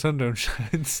it where the sun don't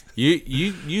shines?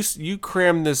 You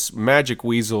cram this magic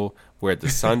weasel where the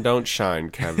sun don't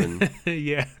shine, Kevin.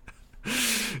 Yeah.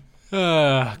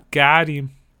 Got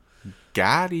him.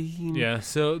 Got him. Yeah,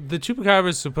 so the chupacabra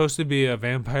is supposed to be a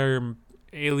vampire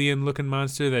alien-looking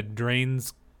monster that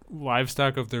drains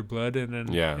livestock of their blood, and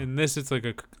then in this it's like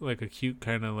a cute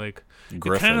kind of like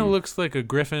Griffin. It kind of looks like a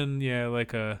griffin, yeah,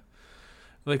 like a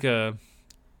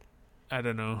I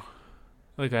don't know,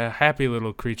 like a happy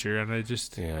little creature, and I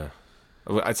just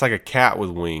it's like a cat with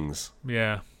wings,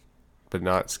 but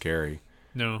not scary.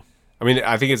 No, I mean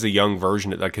I think it's a young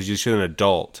version, like because you should an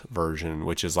adult version,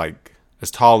 which is like as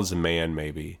tall as a man,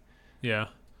 maybe. Yeah.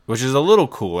 Which is a little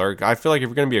cooler. I feel like if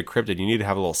you're going to be a cryptid, you need to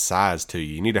have a little size to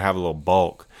you. You need to have a little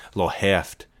bulk, a little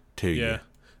heft to you. Yeah.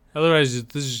 Otherwise,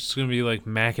 this is just going to be like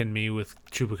macking me with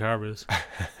chupacabras.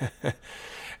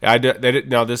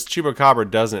 Now, this chupacabra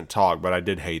doesn't talk, but I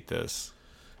did hate this.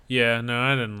 Yeah, no,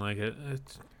 I didn't like it.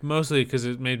 It's mostly because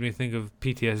it made me think of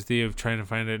PTSD of trying to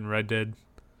find it in Red Dead.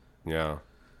 Yeah.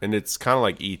 And it's kind of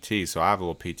like E.T., so I have a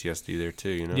little PTSD there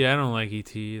too, you know? Yeah, I don't like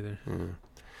E.T. either.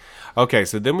 Okay,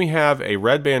 so then we have a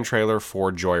Red Band trailer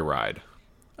for Joyride.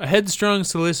 A headstrong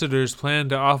solicitor's plan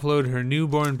to offload her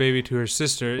newborn baby to her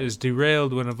sister is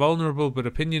derailed when a vulnerable but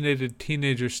opinionated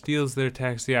teenager steals their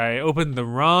taxi. I opened the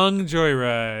wrong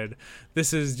joyride.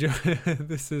 This is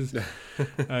this is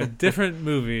a different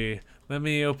movie. Let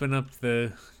me open up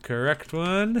the correct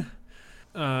one.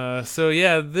 So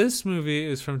yeah, this movie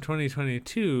is from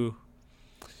 2022.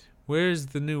 Where's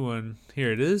the new one?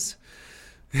 Here it is.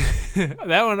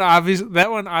 That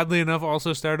one oddly enough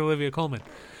also starred Olivia Colman.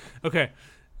 Okay.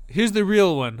 Here's the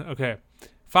real one. Okay.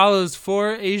 Follows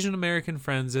 4 Asian American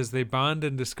friends as they bond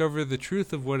and discover the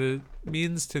truth of what it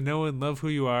means to know and love who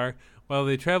you are while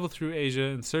they travel through Asia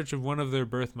in search of one of their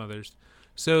birth mothers.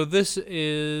 So this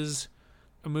is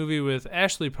a movie with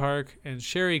Ashley Park and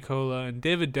Sherry Cola and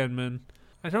David Denman.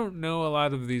 I don't know a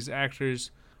lot of these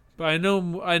actors, but I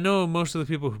know most of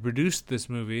the people who produced this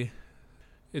movie.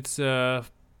 It's I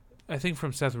think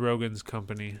from Seth Rogen's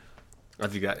company. I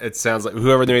think it sounds like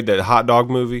whoever made that hot dog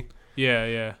movie.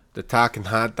 Yeah. The talking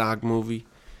hot dog movie.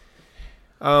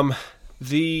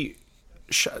 The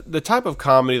type of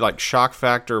comedy like shock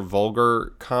factor,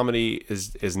 vulgar comedy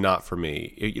is not for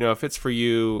me. If it's for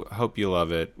you, hope you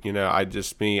love it. I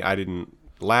didn't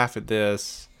laugh at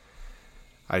this.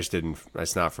 I just didn't.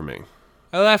 It's not for me.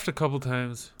 I laughed a couple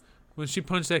times when she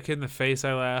punched that kid in the face.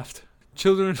 I laughed.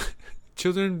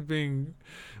 Children being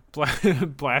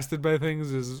blasted by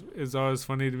things is always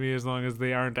funny to me as long as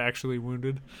they aren't actually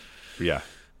wounded. Yeah.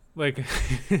 Like on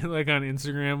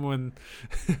Instagram when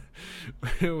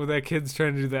that kid's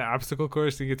trying to do the obstacle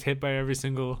course and gets hit by every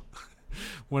single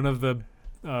one of the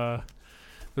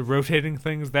rotating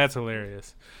things. That's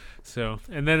hilarious. So,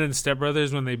 and then in Step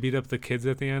Brothers when they beat up the kids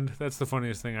at the end, that's the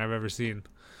funniest thing I've ever seen.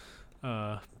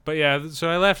 But yeah, so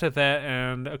I laughed at that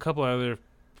and a couple other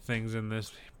things in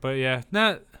this. But yeah,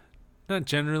 not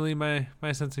generally my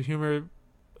sense of humor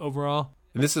overall.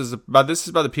 And this is about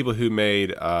the people who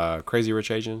made Crazy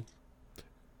Rich Asians.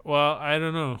 Well, I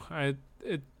don't know.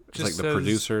 It just like the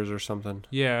producers or something.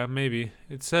 Yeah, maybe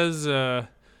it says.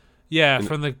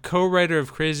 From the co-writer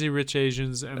of Crazy Rich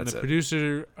Asians and the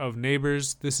producer of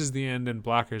Neighbors, This Is the End, and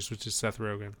Blockers, which is Seth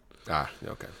Rogen.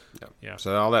 Okay. Yeah.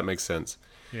 So all that makes sense.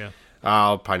 Yeah.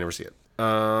 I'll probably never see it.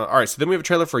 All right. So then we have a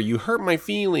trailer for You Hurt My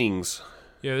Feelings.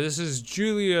 Yeah, this is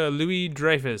Julia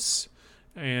Louis-Dreyfus,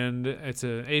 and it's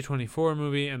an A24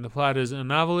 movie, and the plot is a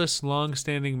novelist's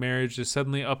long-standing marriage is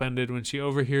suddenly upended when she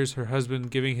overhears her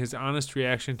husband giving his honest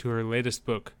reaction to her latest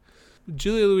book.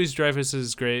 Julia Louis-Dreyfus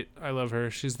is great. I love her.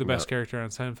 She's the best character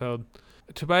on Seinfeld.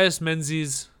 Tobias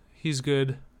Menzies, he's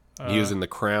good. He was in The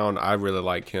Crown. I really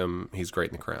like him. He's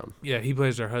great in The Crown. Yeah, he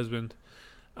plays her husband.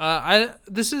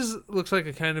 This looks like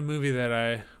a kind of movie that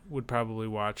I would probably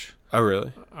watch. Oh,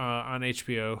 really? On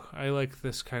HBO. I like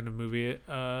this kind of movie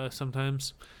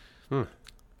sometimes.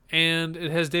 And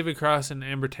it has David Cross and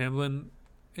Amber Tamblyn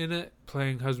in it,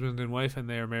 playing husband and wife, and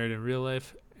they are married in real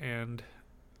life. And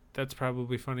that's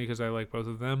probably funny because I like both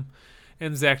of them.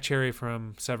 And Zach Cherry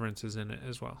from Severance is in it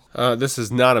as well. This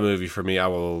is not a movie for me. I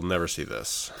will never see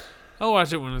this. I'll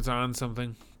watch it when it's on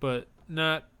something, but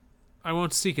I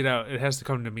won't seek it out. It has to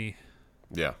come to me.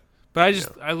 Yeah. But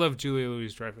I love Julia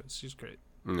Louis-Dreyfus. She's great.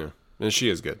 Yeah. And she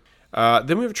is good.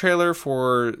 Then we have a trailer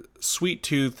for Sweet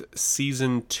Tooth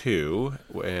Season 2,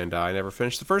 and I never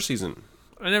finished the first season.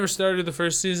 I never started the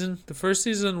first season. The first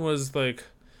season was like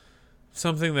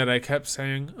something that I kept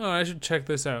saying, oh, I should check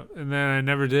this out. And then I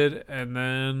never did, and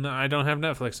then I don't have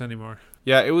Netflix anymore.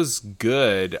 Yeah, it was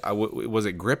good. Was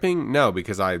it gripping? No,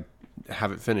 because I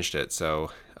haven't finished it,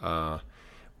 so...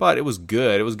 but it was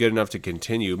good. It was good enough to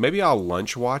continue. Maybe I'll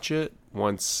lunch watch it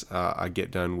once I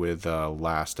get done with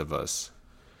Last of Us.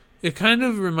 It kind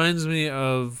of reminds me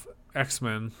of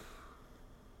X-Men,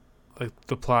 like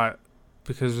the plot,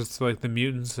 because it's like the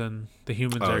mutants and the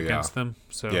humans are against them.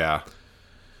 So yeah,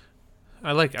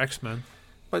 I like X-Men.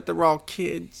 But they're all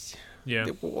kids. Yeah,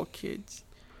 they're all kids.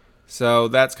 So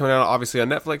that's coming out obviously on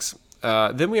Netflix.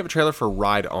 Then we have a trailer for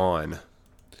Ride On.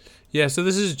 Yeah, so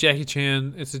this is Jackie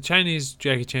Chan. It's a Chinese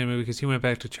Jackie Chan movie because he went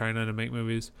back to China to make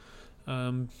movies.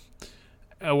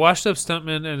 A washed-up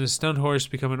stuntman and his stunt horse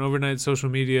become an overnight social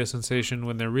media sensation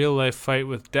when their real-life fight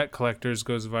with debt collectors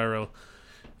goes viral.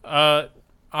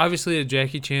 Obviously, a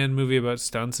Jackie Chan movie about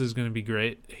stunts is going to be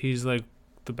great. He's, like,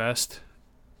 the best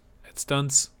at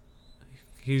stunts.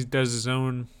 He does his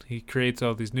own. He creates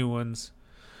all these new ones.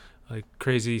 Like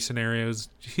crazy scenarios.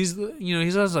 He's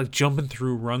always like jumping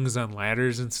through rungs on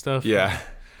ladders and stuff. Yeah.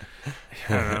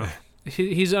 I don't know.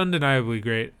 He's undeniably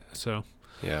great. So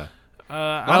yeah.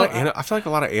 I feel like a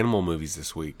lot of animal movies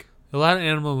this week. A lot of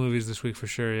animal movies this week for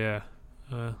sure. Yeah.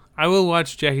 I will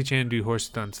watch Jackie Chan do horse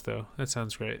stunts though. That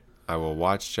sounds great. I will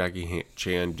watch Jackie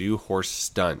Chan do horse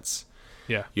stunts.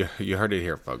 Yeah. You heard it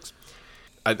here, folks.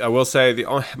 I will say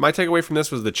my takeaway from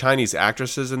this was the Chinese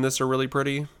actresses in this are really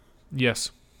pretty.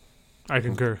 Yes. I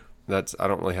concur. I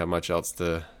don't really have much else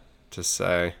to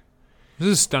say. This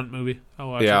is a stunt movie. I'll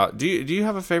watch Yeah. it. Do you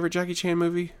have a favorite Jackie Chan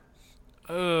movie?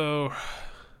 Oh,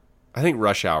 I think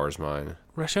Rush Hour is mine.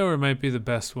 Rush Hour might be the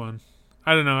best one.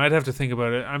 I don't know. I'd have to think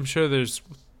about it. I'm sure there's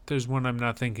one I'm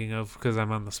not thinking of because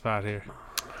I'm on the spot here.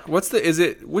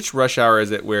 Which Rush Hour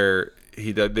is it where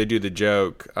they do the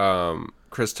joke?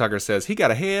 Chris Tucker says he got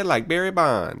a head like Barry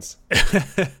Bonds.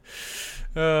 I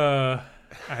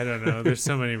don't know. There's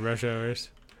so many Rush Hours.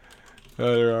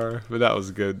 Oh, there are, but that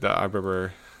was good. I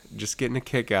remember just getting a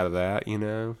kick out of that.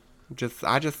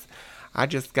 I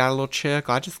just got a little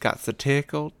chuckle. I just got so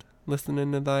tickled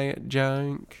listening to that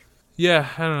joke. Yeah,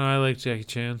 I don't know. I like Jackie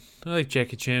Chan. I like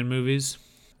Jackie Chan movies.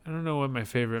 I don't know what my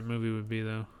favorite movie would be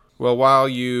though. Well, while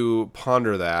you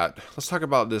ponder that, let's talk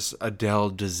about this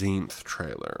Adele Dazeemth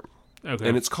trailer. Okay.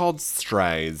 And it's called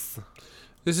Strays.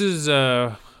 This is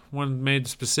one made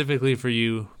specifically for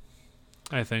you,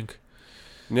 I think.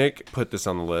 Nick put this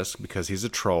on the list because he's a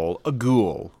troll, a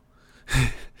ghoul.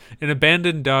 An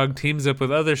abandoned dog teams up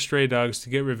with other stray dogs to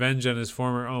get revenge on his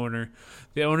former owner.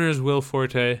 The owner is Will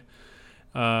Forte,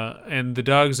 and the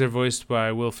dogs are voiced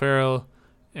by Will Ferrell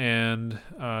and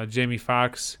Jamie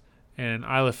Foxx and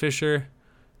Isla Fisher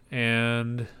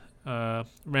and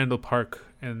Randall Park.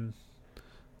 And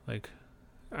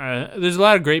there's a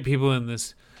lot of great people in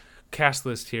this cast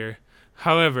list here.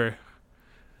 However,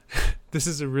 this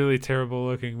is a really terrible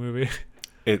looking movie.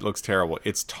 It looks terrible.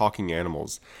 It's talking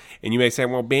animals. And you may say,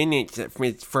 well, Ben,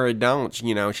 it's for adults,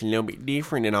 it's a little bit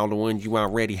different than all the ones you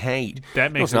already hate.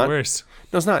 That makes it worse.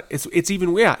 No, it's not. It's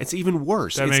even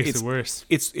worse. That makes it worse.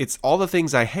 It's all the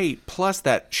things I hate, plus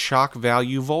that shock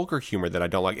value vulgar humor that I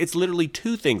don't like. It's literally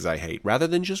two things I hate, rather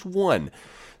than just one.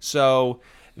 So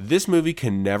this movie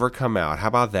can never come out. How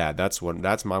about that?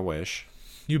 That's my wish.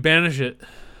 You banish it.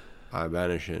 I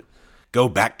banish it. Go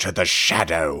back to the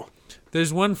shadow.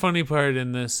 There's one funny part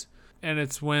in this, and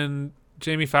it's when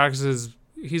Jamie Foxx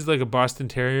he's like a Boston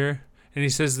Terrier, and he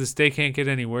says this day can't get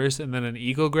any worse, and then an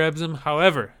eagle grabs him.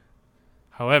 However,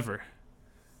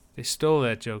 they stole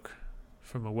that joke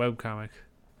from a webcomic.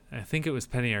 I think it was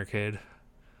Penny Arcade.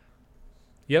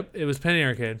 Yep, it was Penny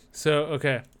Arcade. So,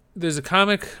 okay, there's a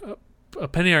comic, a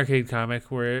Penny Arcade comic,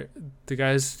 where the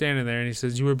guy's standing there, and he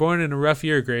says, "You were born in a rough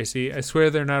year, Gracie. I swear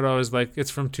they're not always like..."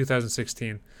 It's from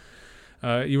 2016.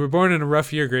 "You were born in a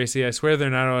rough year, Gracie. I swear they're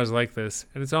not always like this.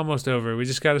 And it's almost over. We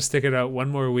just got to stick it out one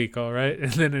more week, all right?"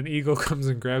 And then an eagle comes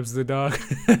and grabs the dog.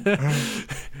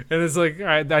 And it's like,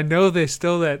 I know they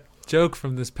stole that joke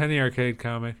from this Penny Arcade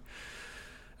comic.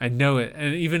 I know it.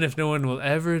 And even if no one will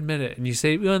ever admit it, and you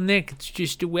say, "Well, Nick, it's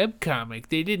just a webcomic.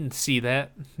 They didn't see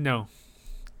that." No.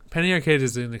 Penny Arcade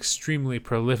is an extremely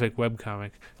prolific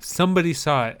webcomic. Somebody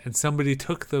saw it, and somebody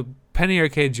took the Penny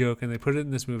Arcade joke, and they put it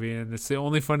in this movie, and it's the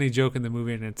only funny joke in the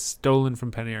movie, and it's stolen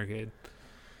from Penny Arcade.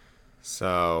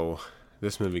 So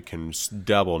this movie can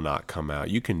double not come out.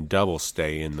 You can double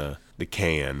stay in the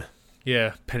can.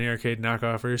 Yeah, Penny Arcade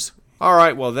knockoffers. All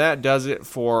right, well, that does it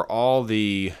for all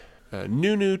the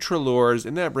new trailers,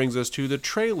 and that brings us to the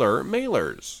trailer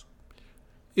mailers.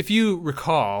 If you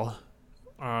recall,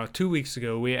 2 weeks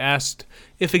ago, we asked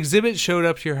if Exhibit showed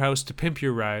up to your house to pimp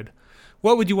your ride,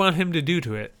 what would you want him to do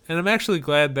to it? And I'm actually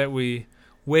glad that we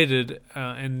waited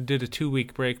and did a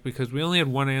 2-week break, because we only had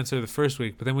one answer the first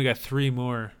week, but then we got 3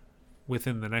 more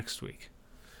within the next week.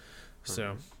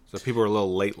 So people were a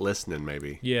little late listening,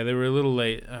 maybe. Yeah, they were a little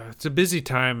late. It's a busy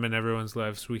time in everyone's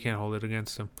lives, so we can't hold it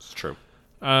against them. It's true.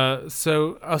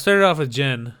 So I'll start it off with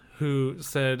Jen, who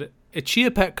said, "A Chia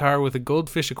Pet car with a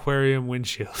goldfish aquarium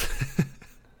windshield."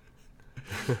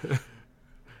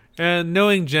 And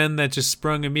knowing Jen, that just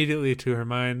sprung immediately to her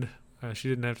mind. She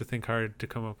didn't have to think hard to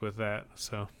come up with that,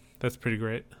 so that's pretty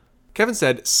great. Kevin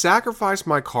said, "Sacrifice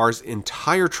my car's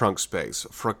entire trunk space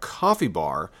for a coffee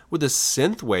bar with a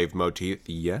synthwave motif,"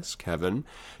 yes, Kevin,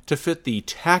 "to fit the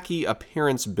tacky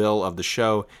appearance bill of the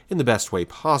show in the best way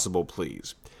possible,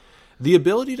 please. The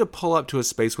ability to pull up to a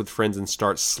space with friends and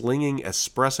start slinging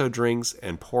espresso drinks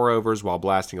and pour-overs while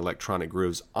blasting electronic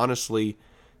grooves honestly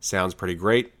sounds pretty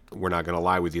great. We're not going to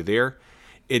lie with you there.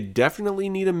 It definitely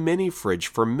need a mini fridge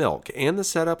for milk, and the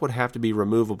setup would have to be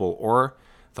removable, or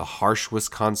the harsh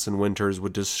Wisconsin winters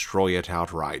would destroy it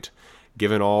outright,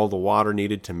 given all the water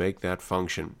needed to make that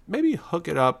function. Maybe hook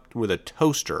it up with a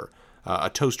toaster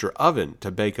oven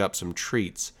to bake up some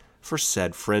treats for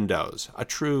said friendos. A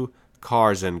true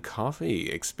cars and coffee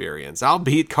experience. I'll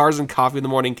beat cars and coffee in the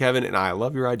morning, Kevin, and I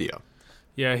love your idea."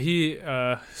 Yeah, he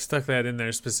stuck that in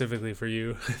there specifically for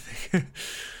you.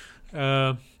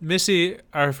 Missy,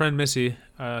 our friend Missy,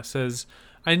 says,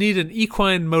 I need an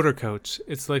equine motor coach.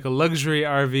 It's like a luxury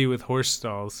RV with horse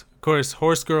stalls. Of course,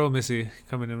 horse girl Missy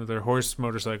coming in with her horse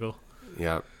motorcycle.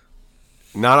 Yeah.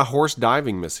 Not a horse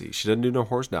diving Missy. She doesn't do no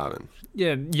horse diving.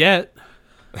 Yeah, yet.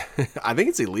 I think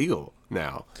it's illegal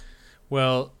now.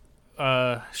 Well,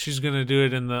 she's going to do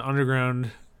it in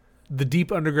the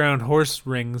deep underground horse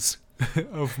rings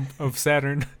of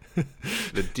Saturn.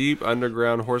 The deep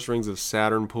underground horse rings of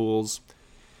Saturn pools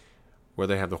where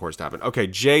they have the horse diving. Okay,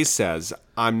 Jay says,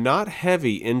 I'm not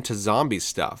heavy into zombie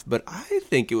stuff, but I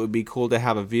think it would be cool to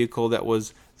have a vehicle that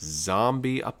was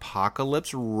zombie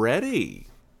apocalypse ready.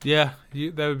 Yeah,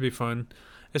 that would be fun.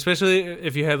 Especially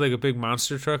if you had like a big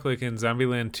monster truck like in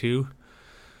Zombieland 2.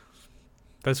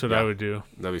 That's what I would do.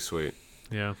 That'd be sweet.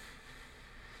 Yeah.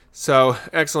 So,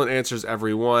 excellent answers,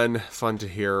 everyone. Fun to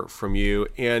hear from you.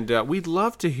 And we'd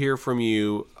love to hear from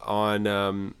you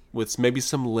on with maybe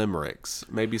some limericks,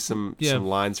 maybe some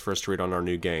lines for us to read on our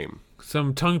new game.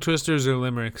 Some tongue twisters or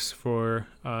limericks for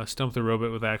Stump the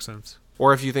Robot with accents.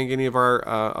 Or if you think any of our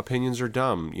opinions are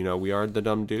dumb, we are the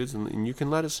dumb dudes, and you can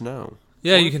let us know.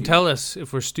 Yeah, you can tell us.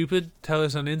 If we're stupid, tell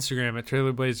us on Instagram at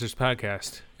Trailer Blazers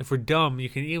Podcast. If we're dumb, you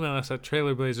can email us at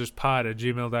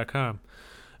trailerblazerspod@gmail.com.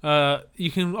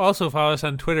 You can also follow us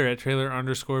on Twitter at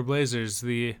trailer_blazers,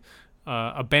 the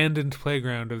abandoned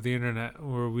playground of the internet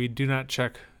where we do not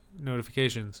check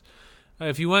notifications.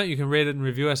 If you want, you can rate it and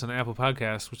review us on Apple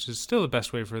Podcasts, which is still the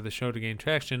best way for the show to gain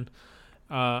traction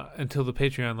until the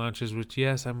Patreon launches, which,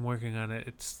 yes, I'm working on it.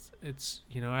 It's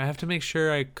I have to make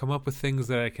sure I come up with things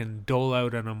that I can dole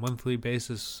out on a monthly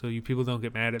basis so you people don't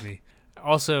get mad at me.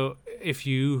 Also, if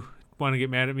you want to get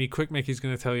mad at me, Quick Mickey's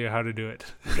going to tell you how to do it.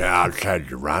 Yeah, I'll tell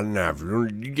you right now, if you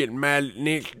get mad at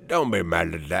Nick, don't be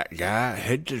mad at that guy.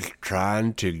 He's just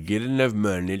trying to get enough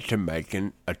money to make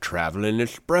a traveling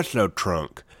espresso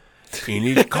trunk in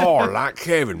his car like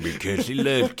Kevin, because he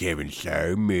loves Kevin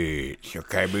so much.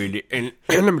 Okay, but and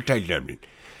let me tell you something.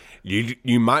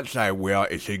 You might say, well,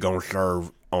 is he going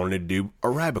to only do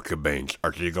Arabica beans,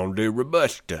 or is he going to do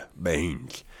Robusta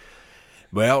beans?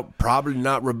 Well, probably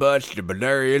not Robusta, but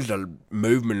there is a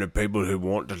movement of people who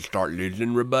want to start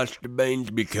using Robusta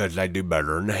beans because they do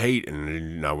better in the heat.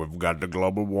 And, we've got the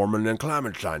global warming and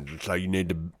climate change, so you need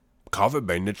the coffee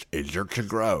bean that's easier to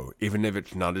grow, even if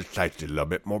it's not as tasty, a little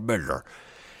bit more bitter.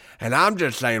 And I'm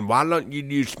just saying, why don't you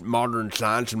use modern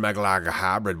science and make like a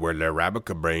hybrid where the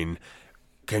Arabica bean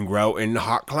can grow in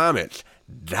hot climates?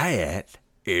 That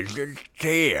is a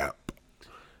tip.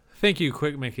 Thank you,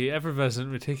 Quick Mickey.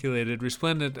 Effervescent, reticulated,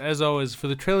 resplendent, as always. For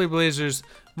the Trailer Blazers,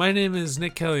 my name is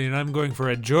Nick Kelly, and I'm going for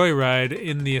a joyride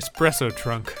in the espresso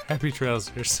trunk. Happy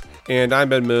Trailsers. And I'm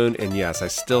Ben Moon, and yes, I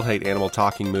still hate animal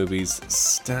talking movies.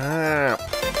 Stop.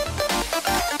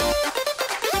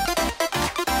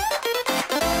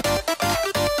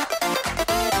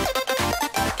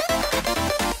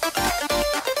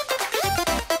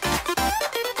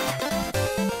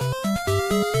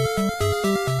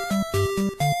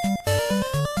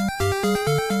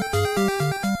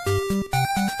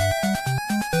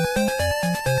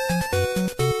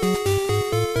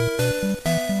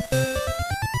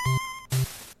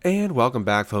 And welcome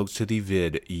back, folks, to the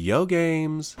Video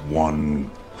Games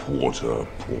 1/4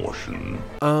 portion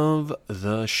of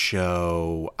the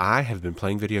show. I have been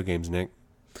playing video games, Nick.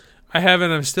 I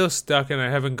haven't. I'm still stuck, and I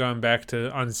haven't gone back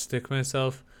to unstick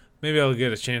myself. Maybe I'll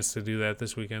get a chance to do that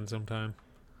this weekend sometime.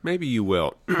 Maybe you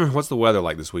will. What's the weather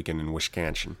like this weekend in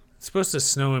Wisconsin? It's supposed to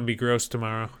snow and be gross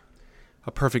tomorrow.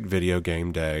 A perfect video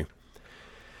game day.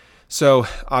 So,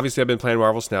 obviously, I've been playing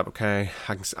Marvel Snap, okay?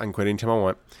 I can quit anytime I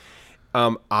want.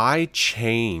 I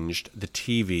changed the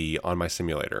TV on my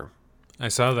simulator. I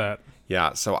saw that.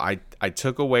 Yeah, so I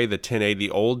took away the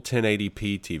old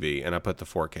 1080p TV, and I put the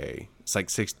 4K. It's like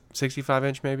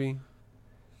 65-inch maybe?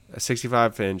 A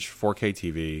 65-inch 4K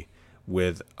TV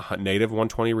with native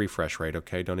 120 refresh rate,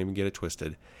 okay? Don't even get it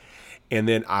twisted. And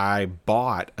then I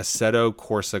bought Assetto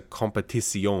Corsa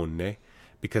Competizione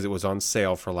because it was on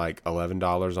sale for like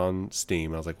 $11 on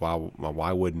Steam. I was like, wow,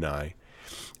 why wouldn't I?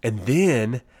 And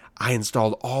then I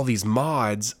installed all these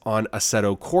mods on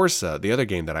Assetto Corsa, the other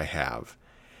game that I have.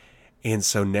 And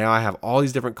so now I have all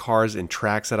these different cars and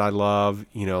tracks that I love,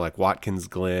 like Watkins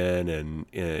Glen and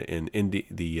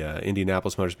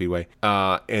Indianapolis Motor Speedway.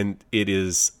 And it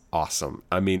is awesome.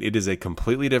 I mean, it is a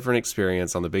completely different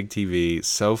experience on the big TV.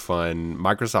 So fun.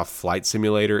 Microsoft Flight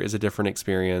Simulator is a different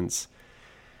experience.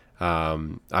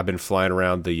 I've been flying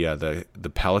around the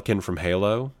Pelican from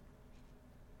Halo.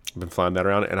 I've been flying that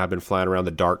around, and I've been flying around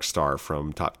the Dark Star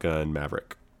from Top Gun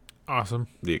Maverick. Awesome.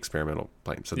 The experimental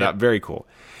plane. So that very cool.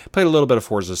 Played a little bit of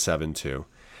Forza 7 too.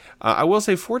 I will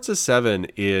say Forza 7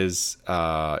 is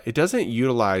it doesn't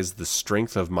utilize the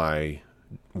strength of my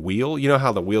wheel. You know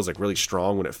how the wheel's like really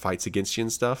strong when it fights against you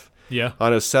and stuff? Yeah.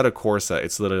 On Assetto Corsa,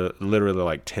 it's literally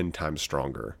like 10 times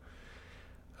stronger.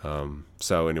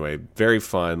 So anyway, very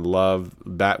fun. Love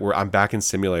that. I'm back in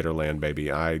simulator land, baby.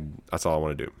 That's all I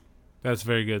want to do. That's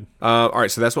very good. All right,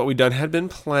 so that's what we had been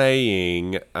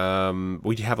playing.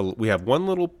 We have one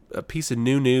little piece of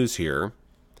new news here.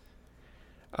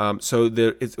 So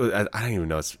I don't even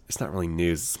know. It's not really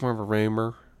news. It's more of a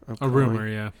rumor. A rumor,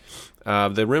 yeah.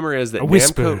 The rumor is that A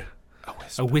whisper.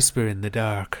 Namco, A whisper in the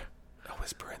dark. a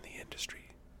whisper in the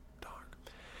industry, dark.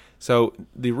 So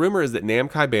the rumor is that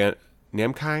Namco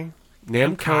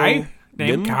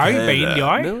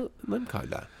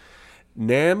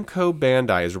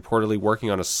Bandai is reportedly working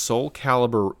on a Soul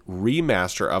Calibur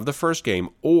remaster of the first game,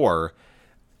 or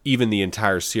even the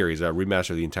entire series, a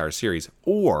remaster of the entire series,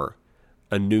 or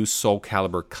a new Soul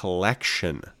Calibur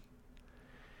collection.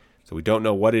 So we don't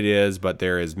know what it is, but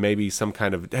there is maybe some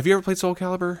kind of... Have you ever played Soul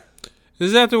Calibur?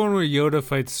 Is that the one where Yoda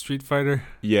fights Street Fighter?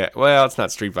 Yeah, well, it's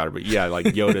not Street Fighter, but yeah, like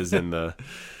Yoda's in one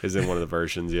of the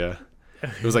versions, yeah.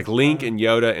 It was like Link and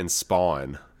Yoda and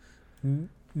Spawn.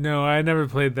 No, I never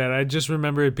played that. I just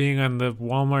remember it being on the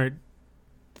Walmart,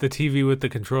 the TV with the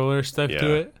controller stuck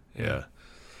to it. Yeah.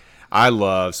 I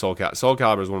love Soul Calibur. Soul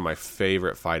Calibur is one of my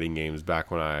favorite fighting games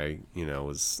back when I,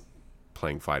 was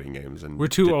playing fighting games. And we're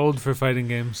too old for fighting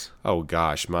games. Oh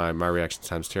gosh, my reaction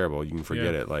time's terrible. You can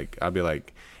forget it. Like I'd be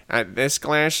like, this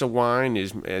glass of wine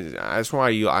is that's why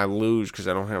I lose, because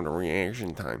I don't have the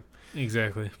reaction time.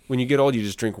 Exactly. When you get old, you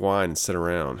just drink wine and sit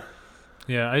around.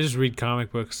 Yeah, I just read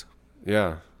comic books.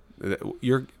 Yeah,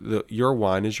 your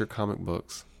wine is your comic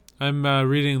books. I'm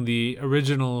reading the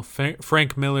original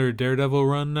Frank Miller Daredevil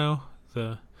run now.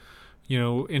 The,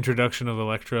 introduction of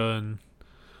Elektra and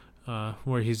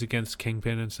where he's against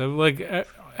Kingpin and stuff. Like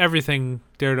everything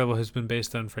Daredevil has been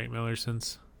based on Frank Miller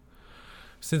since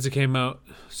it came out.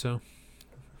 So,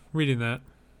 reading that.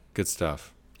 Good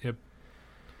stuff. Yep.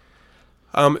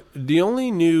 The only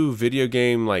new video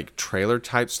game like trailer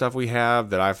type stuff we have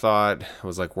that I thought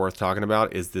was like worth talking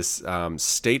about is this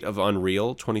State of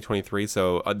Unreal 2023.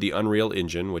 So the Unreal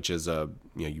Engine, which is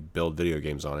you build video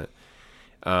games on it.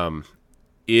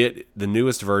 The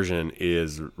newest version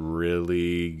is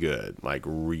really good, like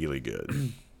really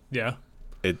good. Yeah.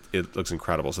 It looks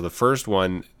incredible. So the first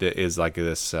one that is like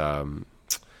this. I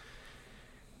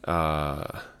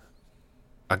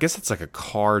guess it's like a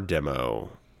car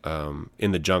demo.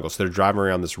 In the jungle. So they're driving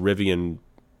around this Rivian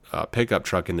pickup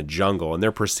truck in the jungle, and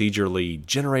they're procedurally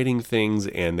generating things,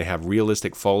 and they have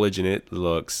realistic foliage, and it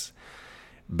looks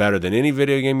better than any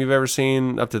video game you've ever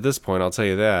seen up to this point, I'll tell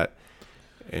you that.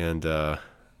 And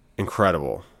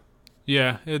incredible.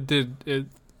 Yeah, it did.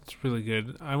 It's really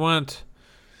good. I want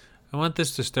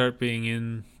this to start being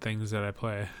in things that I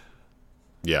play.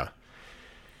 Yeah.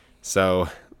 So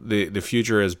the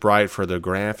future is bright for the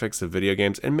graphics of video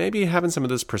games, and maybe having some of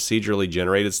this procedurally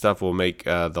generated stuff will make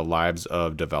the lives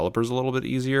of developers a little bit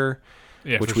easier,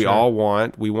 which we all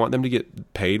want. We want them to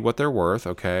get paid what they're worth,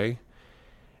 okay,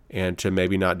 and to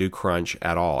maybe not do crunch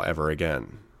at all ever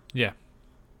again. Yeah.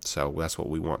 So that's what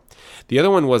we want. The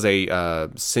other one was a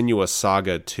Senua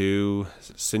Saga 2.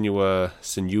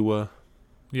 Senua.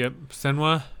 Yep.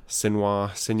 Senua.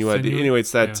 Anyway,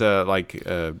 it's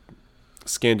that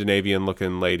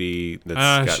Scandinavian-looking lady.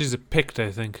 She's a Pict,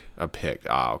 I think. A Pict.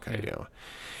 Okay. Yeah.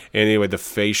 Anyway, the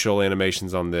facial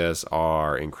animations on this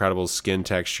are incredible. Skin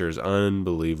textures,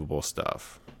 unbelievable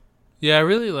stuff. Yeah, I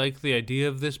really like the idea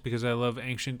of this because I love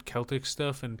ancient Celtic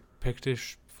stuff, and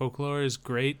Pictish folklore is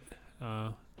great.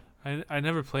 I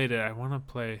never played it. I want to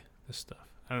play this stuff.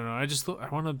 I don't know. I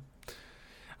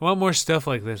want more stuff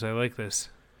like this. I like this.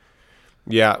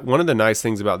 Yeah, one of the nice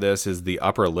things about this is the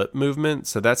upper lip movement.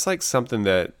 So that's like something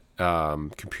that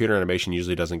computer animation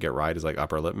usually doesn't get right, is like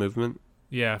upper lip movement.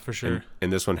 Yeah, for sure.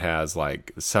 And this one has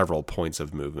like several points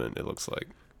of movement, it looks like.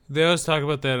 They always talk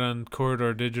about that on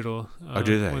Corridor Digital.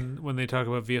 Do they? When they talk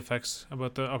about VFX,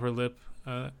 about the upper lip.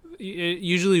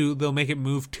 Usually they'll make it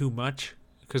move too much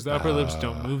because the upper lips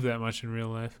don't move that much in real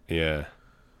life. Yeah.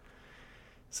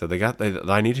 So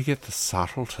I need to get the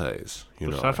subtleties,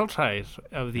 The subtleties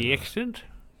of the accent.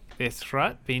 That's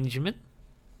right, Benjamin.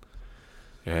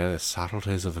 Yeah, the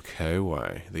subtleties of the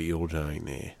Kiwi that you're doing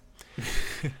there.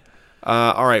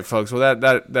 All right, folks. Well,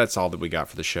 that's all that we got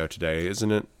for the show today,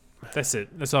 isn't it? That's it.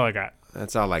 That's all I got.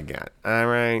 That's all I got. All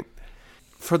right.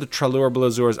 For the Tralur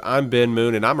Blazurs, I'm Ben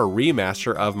Moon, and I'm a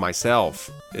remaster of myself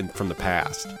from the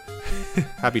past.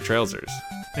 Happy Trailsers.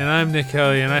 And I'm Nick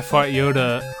Kelly, and I fought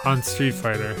Yoda on Street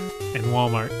Fighter in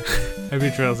Walmart. Happy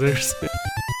Trailsers.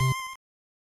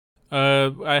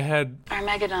 I had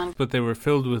Armageddon. but they were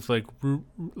filled with like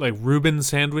Reuben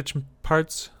sandwich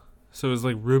parts. So it was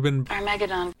like Reuben.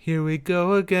 Armageddon. Here we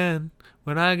go again.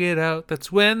 When I get out,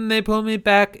 that's when they pull me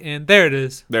back. And there it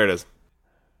is. There it is.